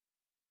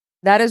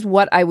 That is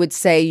what I would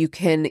say we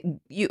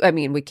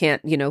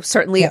can't,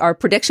 certainly our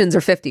predictions are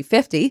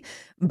 50-50,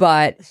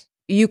 but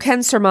you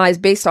can surmise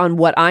based on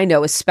what I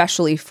know,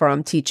 especially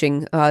from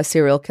teaching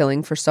serial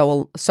killing for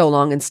so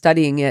long and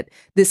studying it,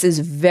 this is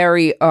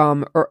very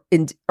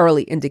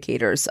early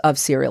indicators of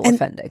serial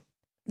offending.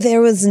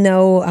 There was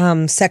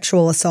no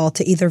sexual assault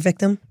to either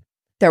victim?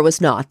 There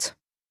was not.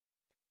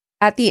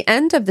 At the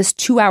end of this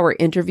 2-hour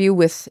interview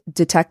with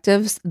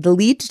detectives, the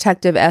lead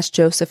detective asked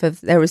Joseph if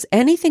there was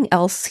anything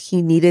else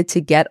he needed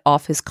to get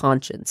off his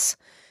conscience.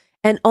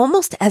 And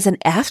almost as an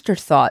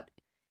afterthought,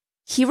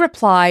 he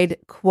replied,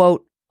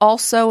 quote,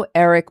 "Also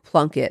Eric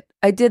Plunkett.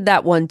 I did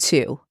that one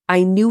too.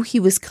 I knew he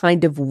was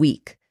kind of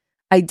weak.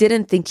 I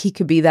didn't think he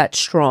could be that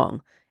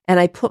strong. And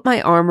I put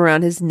my arm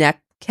around his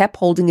neck, kept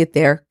holding it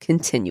there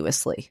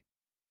continuously."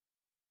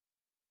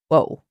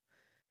 Whoa.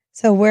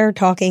 So we're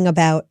talking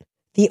about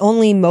the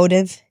only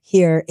motive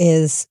here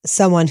is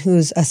someone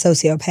who's a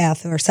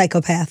sociopath or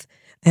psychopath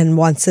and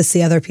wants to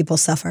see other people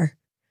suffer.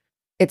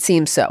 It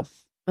seems so.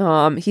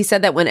 He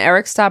said that when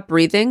Eric stopped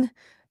breathing,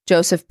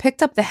 Joseph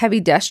picked up the heavy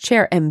desk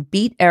chair and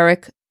beat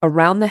Eric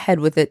around the head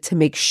with it to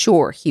make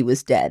sure he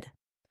was dead.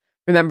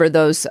 Remember,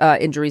 those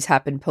injuries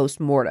happened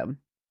post-mortem.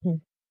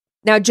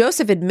 Now,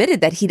 Joseph admitted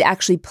that he'd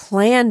actually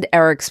planned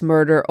Eric's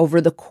murder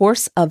over the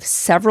course of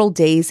several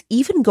days,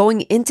 even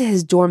going into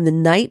his dorm the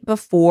night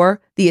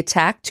before the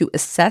attack to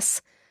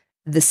assess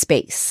the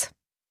space.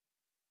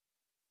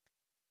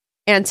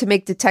 And to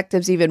make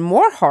detectives even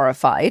more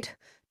horrified,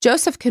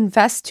 Joseph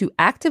confessed to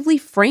actively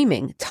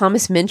framing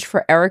Thomas Minch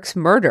for Eric's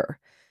murder.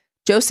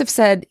 Joseph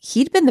said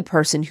he'd been the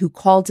person who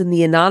called in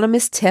the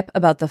anonymous tip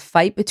about the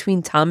fight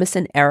between Thomas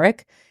and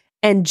Eric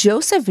And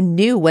Joseph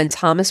knew when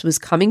Thomas was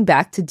coming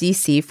back to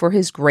D.C. for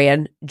his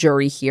grand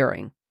jury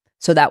hearing.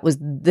 So that was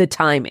the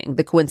timing,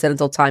 the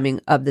coincidental timing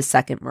of the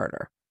second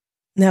murder.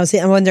 Now, see,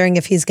 I'm wondering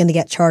if he's going to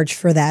get charged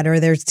for that, or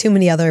there's too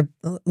many other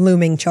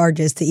looming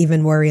charges to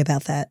even worry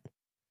about that.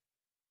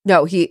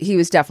 No, he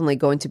was definitely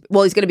going to.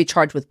 Well, he's going to be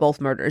charged with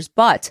both murders,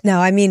 but no,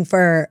 I mean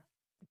for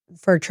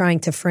trying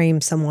to frame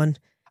someone.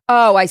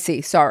 Oh, I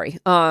see. Sorry.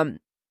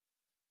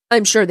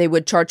 I'm sure they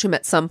would charge him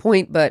at some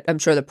point, but I'm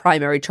sure the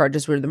primary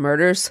charges were the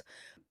murders.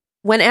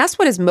 When asked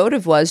what his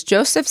motive was,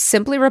 Joseph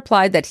simply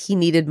replied that he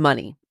needed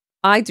money.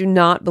 I do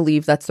not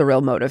believe that's the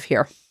real motive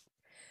here.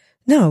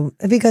 No,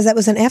 because that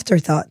was an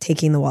afterthought,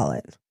 taking the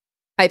wallet.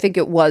 I think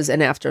it was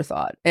an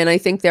afterthought. And I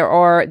think there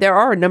are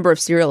a number of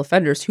serial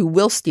offenders who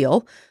will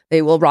steal.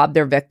 They will rob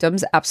their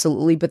victims,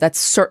 absolutely, but that's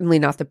certainly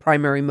not the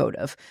primary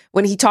motive.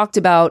 When he talked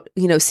about,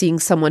 seeing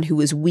someone who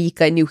was weak,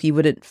 I knew he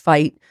wouldn't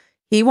fight.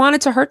 He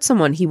wanted to hurt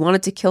someone. He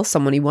wanted to kill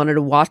someone. He wanted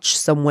to watch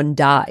someone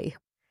die.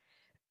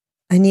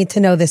 I need to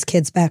know this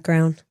kid's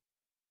background.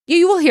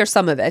 You will hear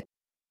some of it.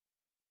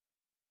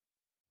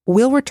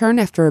 We'll return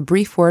after a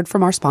brief word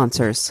from our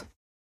sponsors.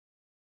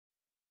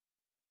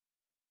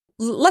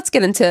 Let's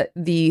get into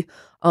the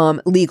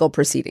legal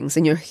proceedings,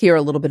 and you'll hear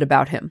a little bit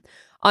about him.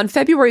 On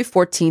February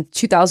 14th,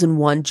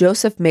 2001,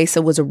 Joseph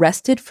Mesa was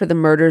arrested for the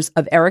murders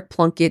of Eric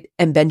Plunkett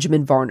and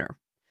Benjamin Varner.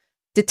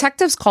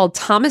 Detectives called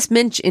Thomas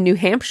Minch in New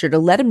Hampshire to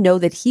let him know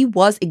that he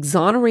was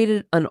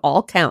exonerated on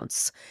all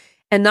counts.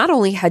 And not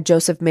only had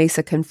Joseph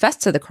Mesa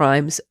confessed to the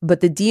crimes, but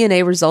the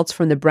DNA results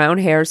from the brown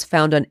hairs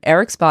found on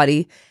Eric's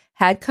body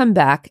had come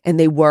back, and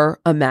they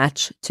were a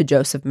match to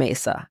Joseph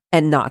Mesa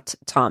and not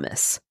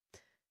Thomas.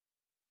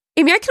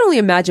 Amy, I can only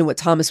imagine what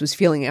Thomas was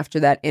feeling after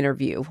that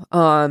interview.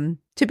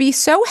 To be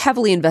so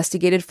heavily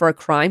investigated for a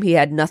crime he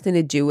had nothing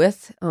to do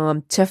with,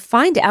 to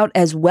find out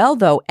as well,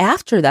 though,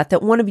 after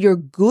that one of your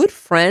good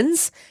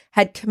friends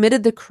had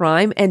committed the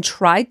crime and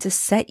tried to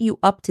set you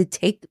up to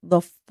take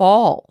the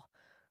fall.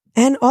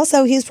 And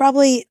also, he's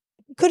probably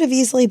could have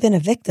easily been a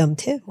victim,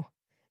 too.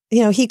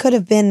 He could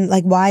have been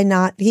like, why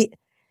not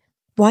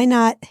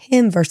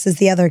him versus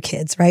the other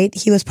kids, right?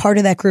 He was part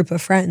of that group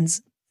of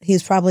friends. He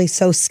was probably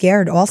so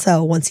scared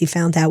also once he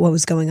found out what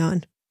was going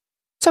on.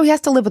 So he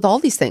has to live with all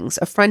these things.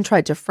 A friend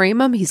tried to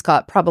frame him. He's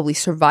got probably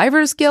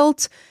survivor's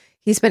guilt.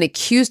 He's been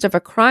accused of a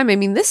crime. I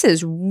mean, this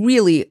is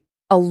really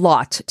a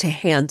lot to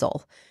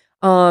handle.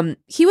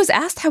 He was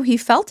asked how he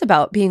felt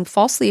about being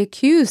falsely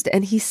accused,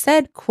 and he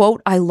said,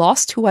 quote, "I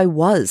lost who I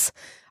was.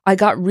 I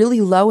got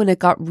really low and it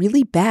got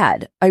really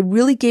bad. I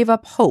really gave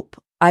up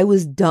hope. I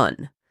was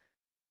done."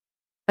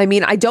 I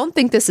mean, I don't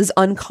think this is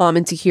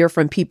uncommon to hear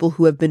from people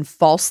who have been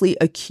falsely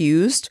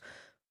accused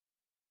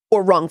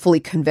or wrongfully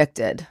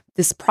convicted.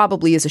 This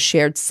probably is a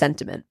shared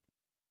sentiment.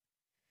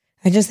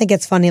 I just think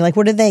it's funny. Like,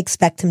 what did they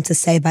expect him to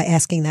say by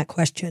asking that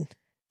question?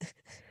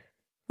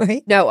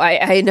 Right? No,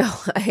 I know.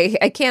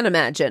 I can't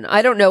imagine.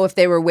 I don't know if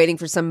they were waiting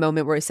for some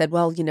moment where he said,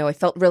 well, I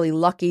felt really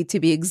lucky to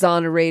be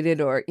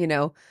exonerated, or,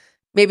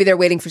 maybe they're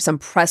waiting for some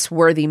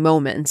press-worthy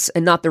moments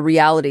and not the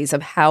realities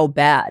of how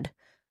bad,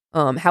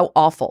 how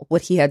awful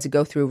what he had to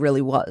go through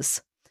really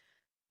was.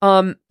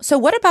 So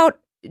what about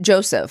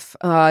Joseph?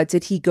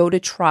 Did he go to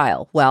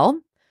trial?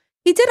 Well,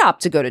 he did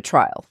opt to go to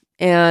trial,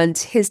 and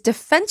his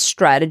defense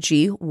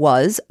strategy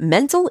was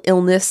mental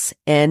illness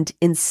and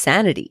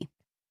insanity.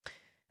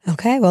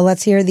 Okay, well,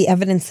 let's hear the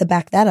evidence to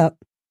back that up.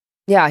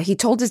 Yeah, he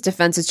told his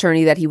defense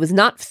attorney that he was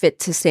not fit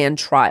to stand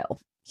trial.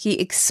 He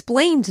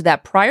explained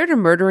that prior to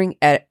murdering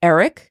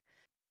Eric,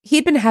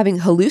 he'd been having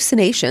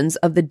hallucinations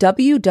of the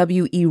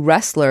WWE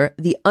wrestler,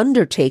 The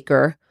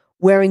Undertaker,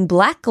 wearing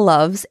black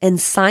gloves and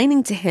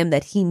signing to him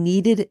that he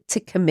needed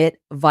to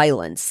commit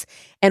violence.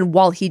 And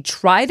while he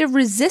tried to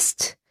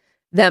resist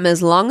them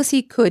as long as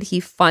he could, he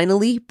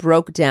finally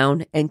broke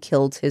down and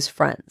killed his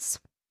friends.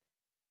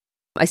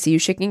 I see you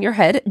shaking your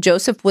head.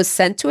 Joseph was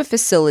sent to a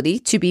facility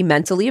to be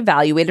mentally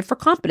evaluated for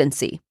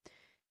competency.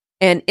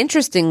 And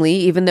interestingly,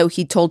 even though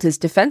he told his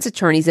defense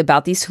attorneys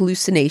about these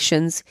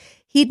hallucinations,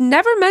 he'd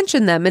never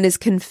mentioned them in his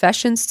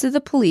confessions to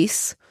the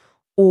police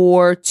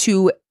or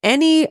to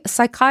any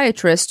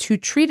psychiatrist who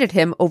treated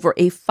him over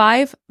a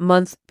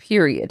 5-month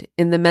period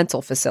in the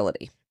mental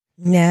facility.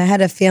 Yeah, I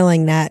had a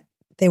feeling that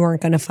they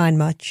weren't going to find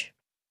much.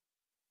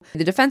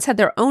 The defense had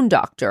their own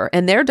doctor,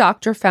 and their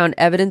doctor found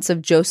evidence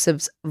of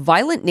Joseph's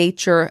violent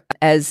nature,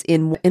 as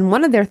in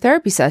one of their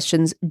therapy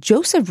sessions,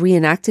 Joseph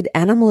reenacted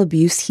animal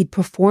abuse he'd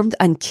performed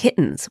on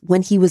kittens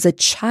when he was a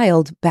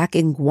child back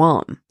in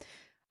Guam.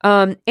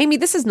 Amy,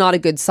 this is not a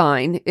good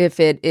sign if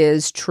it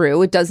is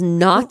true. It does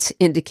not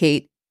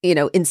indicate,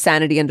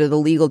 insanity under the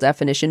legal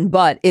definition,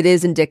 but it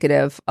is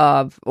indicative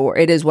of, or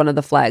it is one of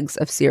the flags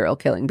of serial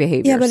killing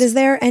behaviors. Yeah, but is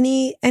there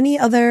any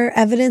other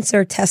evidence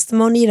or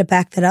testimony to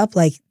back that up?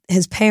 Like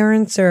his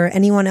parents or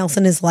anyone else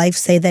in his life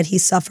say that he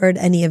suffered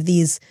any of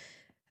these,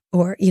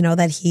 or,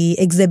 that he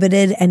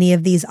exhibited any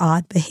of these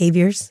odd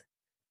behaviors?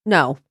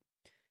 No,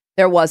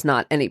 there was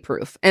not any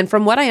proof. And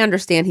from what I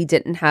understand, he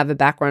didn't have a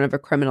background of a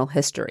criminal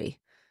history.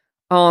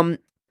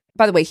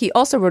 By the way, he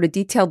also wrote a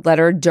detailed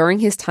letter during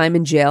his time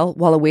in jail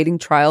while awaiting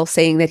trial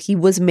saying that he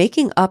was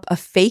making up a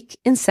fake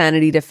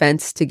insanity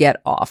defense to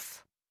get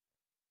off.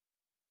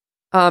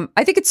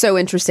 I think it's so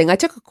interesting. I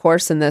took a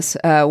course in this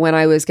when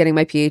I was getting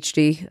my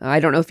PhD. I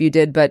don't know if you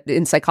did, but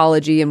in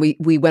psychology, and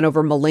we went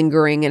over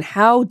malingering and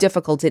how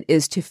difficult it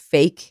is to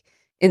fake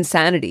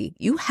insanity.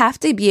 You have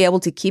to be able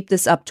to keep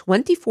this up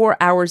 24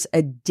 hours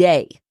a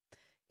day.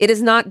 It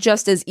is not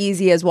just as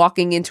easy as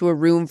walking into a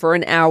room for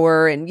an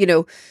hour and,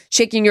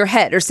 shaking your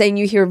head or saying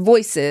you hear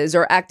voices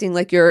or acting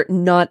like you're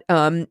not,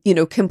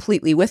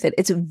 completely with it.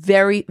 It's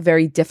very,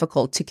 very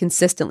difficult to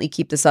consistently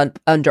keep this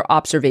under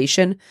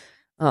observation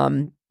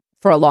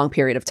for a long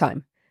period of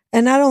time.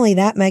 And not only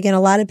that, Megan,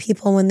 a lot of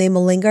people, when they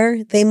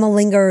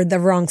malinger the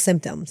wrong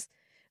symptoms.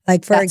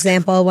 Like, for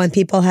example, when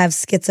people have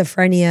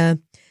schizophrenia,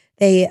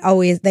 they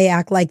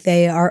act like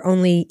they are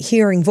only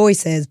hearing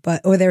voices,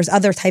 or there's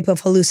other type of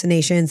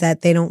hallucinations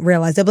that they don't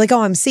realize. They'll be like,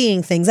 oh, I'm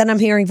seeing things and I'm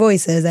hearing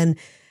voices. And,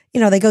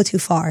 they go too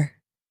far.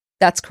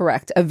 That's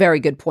correct. A very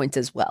good point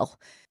as well.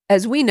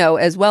 As we know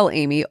as well,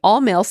 Amy,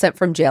 all mail sent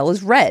from jail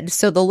is read.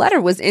 So the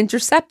letter was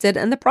intercepted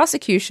and the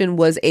prosecution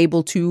was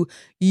able to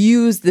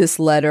use this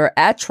letter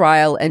at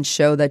trial and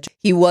show that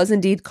he was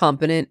indeed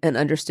competent and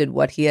understood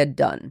what he had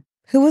done.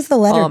 Who was the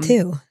letter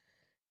to?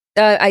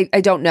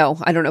 I don't know.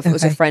 I don't know if it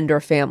was a friend or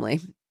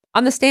family.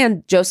 On the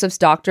stand, Joseph's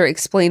doctor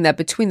explained that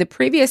between the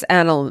previous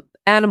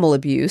animal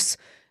abuse,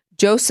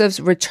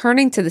 Joseph's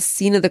returning to the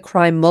scene of the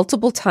crime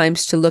multiple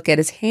times to look at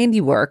his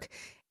handiwork,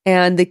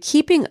 and the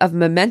keeping of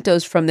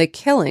mementos from the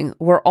killing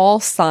were all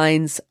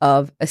signs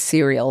of a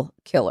serial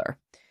killer.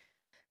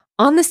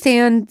 On the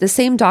stand, the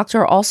same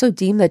doctor also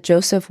deemed that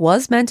Joseph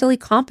was mentally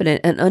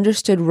competent and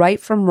understood right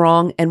from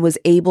wrong and was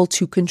able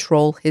to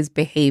control his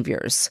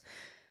behaviors.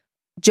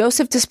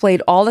 Joseph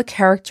displayed all the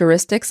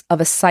characteristics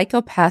of a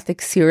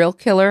psychopathic serial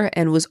killer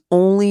and was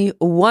only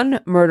one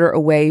murder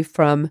away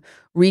from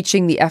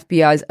reaching the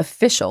FBI's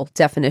official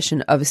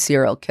definition of a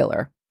serial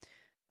killer.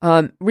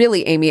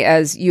 Really, Amy,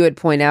 as you had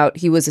pointed out,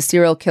 he was a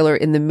serial killer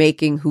in the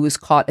making who was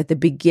caught at the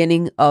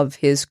beginning of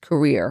his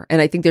career.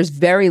 And I think there's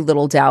very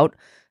little doubt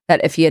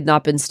that if he had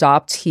not been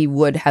stopped, he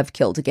would have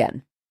killed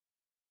again.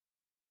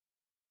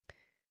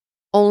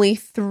 Only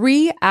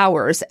 3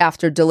 hours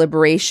after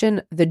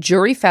deliberation, the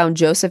jury found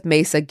Joseph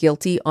Mesa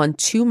guilty on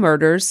 2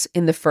 murders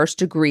in the first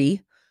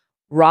degree,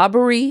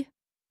 robbery,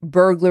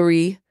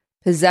 burglary,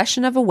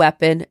 possession of a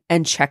weapon,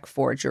 and check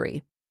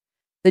forgery.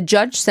 The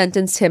judge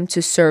sentenced him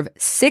to serve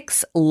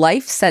 6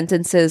 life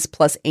sentences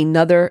plus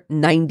another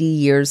 90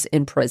 years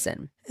in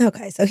prison.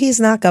 Okay, so he's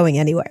not going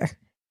anywhere.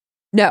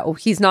 No,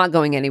 he's not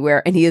going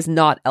anywhere, and he is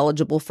not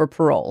eligible for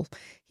parole.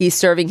 He's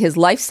serving his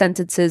life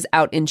sentences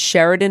out in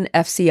Sheridan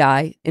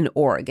FCI in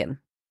Oregon.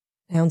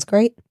 Sounds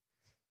great.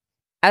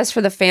 As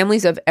for the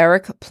families of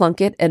Eric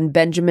Plunkett and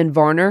Benjamin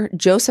Varner,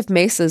 Joseph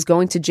Mesa's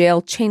going to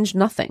jail changed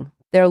nothing.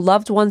 Their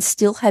loved ones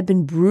still had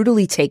been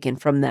brutally taken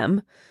from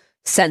them,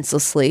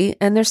 senselessly,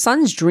 and their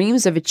son's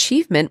dreams of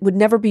achievement would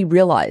never be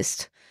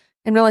realized.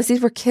 And realize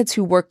these were kids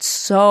who worked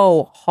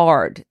so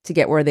hard to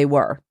get where they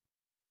were.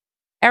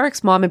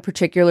 Eric's mom in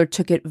particular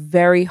took it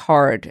very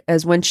hard,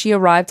 as when she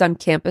arrived on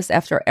campus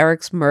after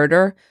Eric's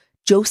murder,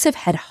 Joseph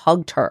had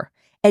hugged her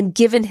and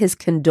given his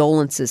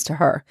condolences to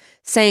her,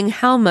 saying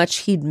how much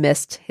he'd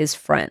missed his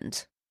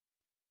friend.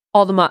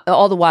 All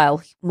the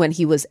while when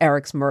he was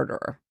Eric's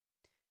murderer.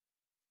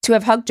 To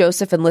have hugged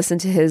Joseph and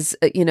listened to his,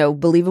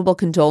 believable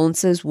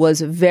condolences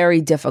was very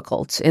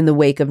difficult in the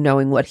wake of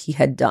knowing what he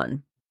had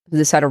done.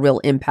 This had a real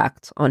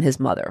impact on his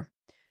mother.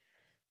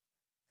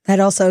 That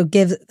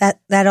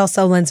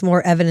also lends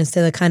more evidence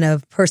to the kind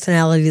of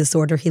personality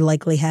disorder he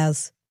likely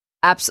has.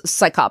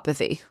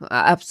 Psychopathy,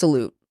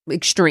 absolute,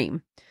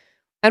 extreme.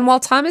 And while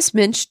Thomas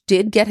Minch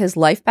did get his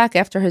life back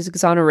after his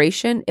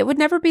exoneration, it would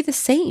never be the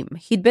same.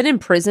 He'd been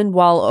imprisoned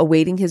while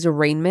awaiting his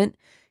arraignment.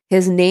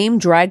 His name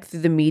dragged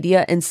through the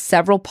media and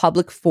several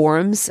public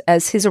forums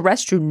as his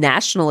arrest drew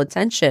national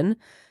attention.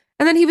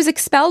 And then he was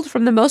expelled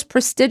from the most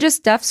prestigious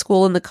deaf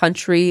school in the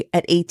country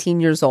at 18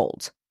 years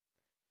old.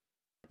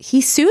 He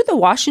sued the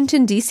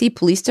Washington, D.C.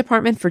 Police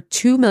Department for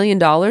 $2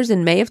 million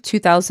in May of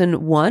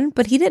 2001,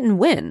 but he didn't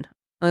win.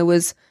 I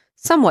was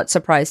somewhat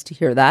surprised to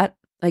hear that.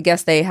 I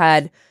guess they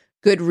had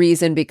good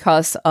reason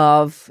because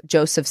of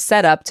Joseph's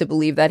setup to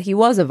believe that he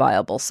was a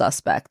viable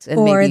suspect.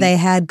 Or they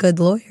had good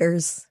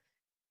lawyers.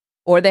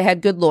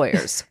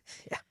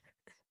 Yeah.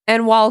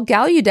 And while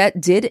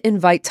Gallaudet did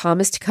invite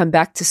Thomas to come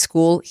back to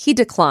school, he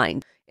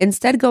declined,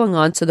 instead going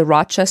on to the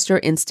Rochester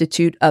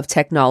Institute of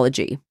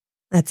Technology.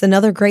 That's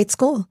another great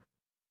school.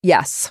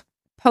 Yes.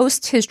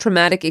 Post his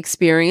traumatic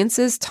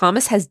experiences,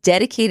 Thomas has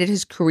dedicated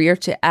his career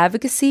to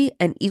advocacy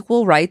and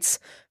equal rights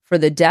for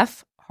the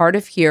deaf, hard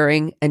of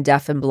hearing, and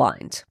deaf and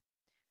blind.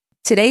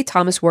 Today,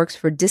 Thomas works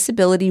for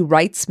Disability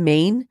Rights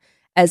Maine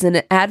as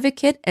an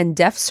advocate and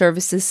deaf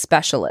services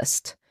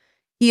specialist.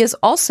 He is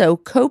also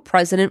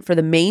co-president for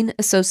the Maine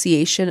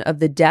Association of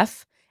the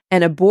Deaf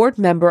and a board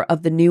member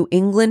of the New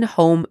England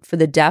Home for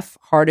the Deaf,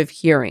 Hard of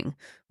Hearing,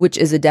 which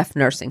is a deaf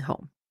nursing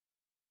home.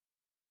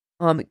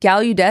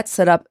 Gallaudet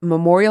set up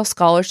memorial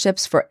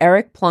scholarships for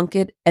Eric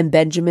Plunkett and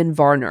Benjamin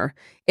Varner.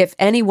 If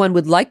anyone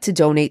would like to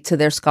donate to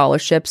their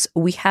scholarships,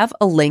 we have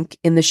a link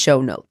in the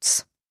show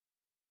notes.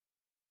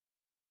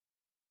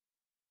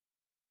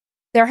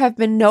 There have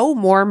been no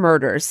more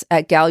murders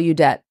at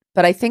Gallaudet,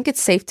 but I think it's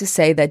safe to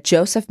say that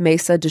Joseph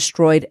Mesa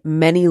destroyed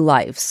many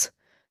lives,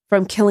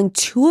 from killing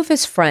 2 of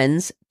his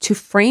friends to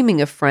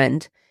framing a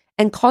friend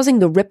and causing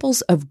the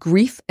ripples of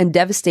grief and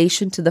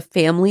devastation to the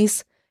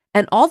families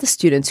and all the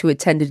students who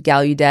attended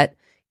Gallaudet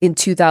in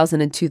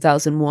 2000 and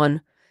 2001.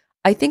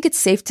 I think it's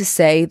safe to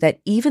say that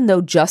even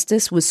though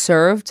justice was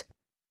served,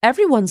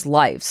 everyone's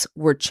lives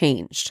were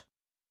changed.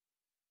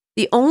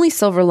 The only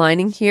silver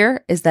lining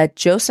here is that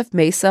Joseph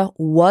Mesa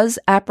was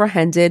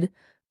apprehended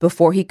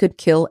before he could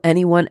kill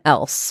anyone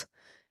else,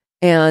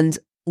 and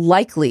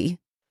likely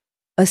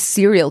a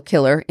serial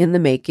killer in the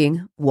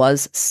making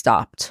was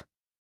stopped.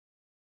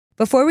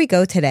 Before we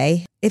go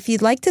today, if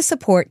you'd like to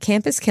support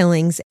Campus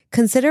Killings,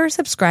 consider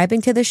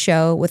subscribing to the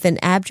show with an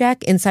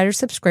Abjack Insider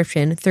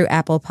subscription through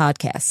Apple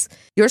Podcasts.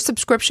 Your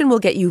subscription will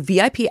get you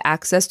VIP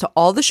access to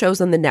all the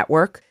shows on the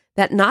network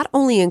that not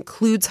only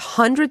includes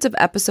hundreds of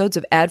episodes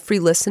of ad-free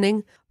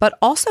listening, but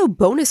also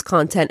bonus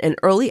content and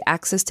early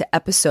access to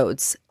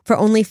episodes. For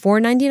only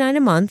 $4.99 a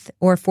month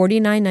or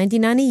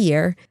 $49.99 a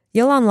year,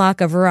 you'll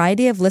unlock a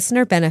variety of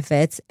listener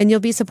benefits, and you'll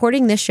be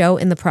supporting this show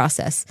in the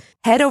process.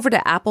 Head over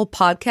to Apple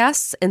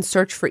Podcasts and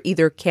search for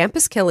either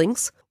Campus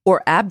Killings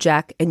or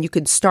Abjack, and you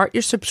can start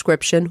your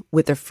subscription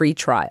with a free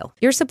trial.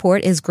 Your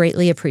support is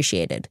greatly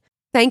appreciated.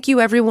 Thank you,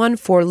 everyone,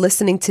 for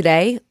listening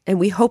today, and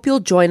we hope you'll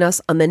join us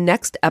on the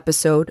next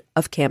episode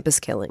of Campus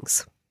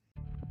Killings.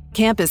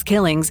 Campus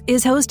Killings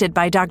is hosted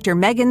by Dr.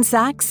 Megan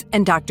Sachs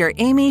and Dr.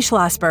 Amy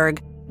Schlossberg,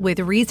 with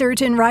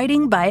research and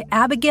writing by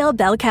Abigail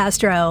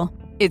Belcastro.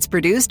 It's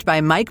produced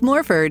by Mike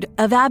Morford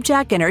of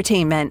Abjack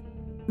Entertainment.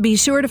 Be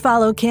sure to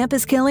follow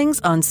Campus Killings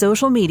on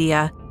social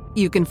media.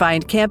 You can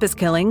find Campus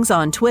Killings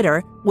on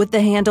Twitter with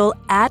the handle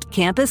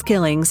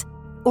 @CampusKillings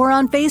or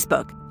on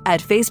Facebook at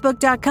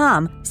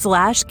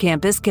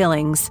facebook.com/Campus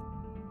Killings.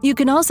 You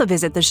can also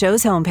visit the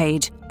show's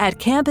homepage at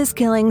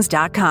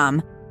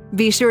campuskillings.com.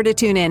 Be sure to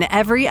tune in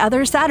every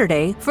other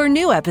Saturday for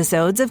new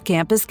episodes of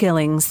Campus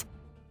Killings.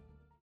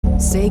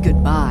 Say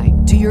goodbye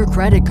to your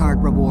credit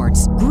card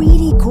rewards.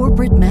 Greedy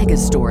corporate mega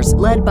stores,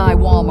 led by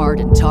Walmart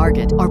and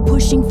Target, are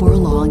pushing for a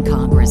law in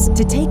Congress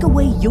to take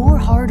away your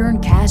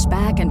hard-earned cash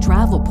back and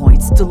travel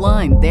points to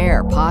line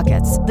their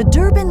pockets. The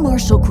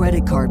Durbin-Marshall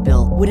credit card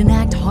bill would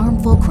enact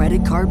harmful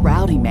credit card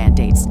routing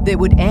mandates that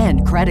would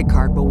end credit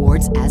card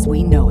rewards as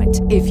we know it.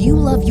 If you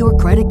love your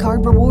credit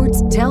card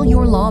rewards, tell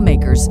your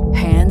lawmakers,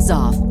 hands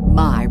off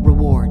my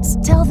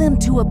rewards. Tell them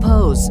to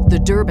oppose the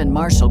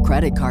Durbin-Marshall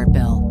credit card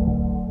bill.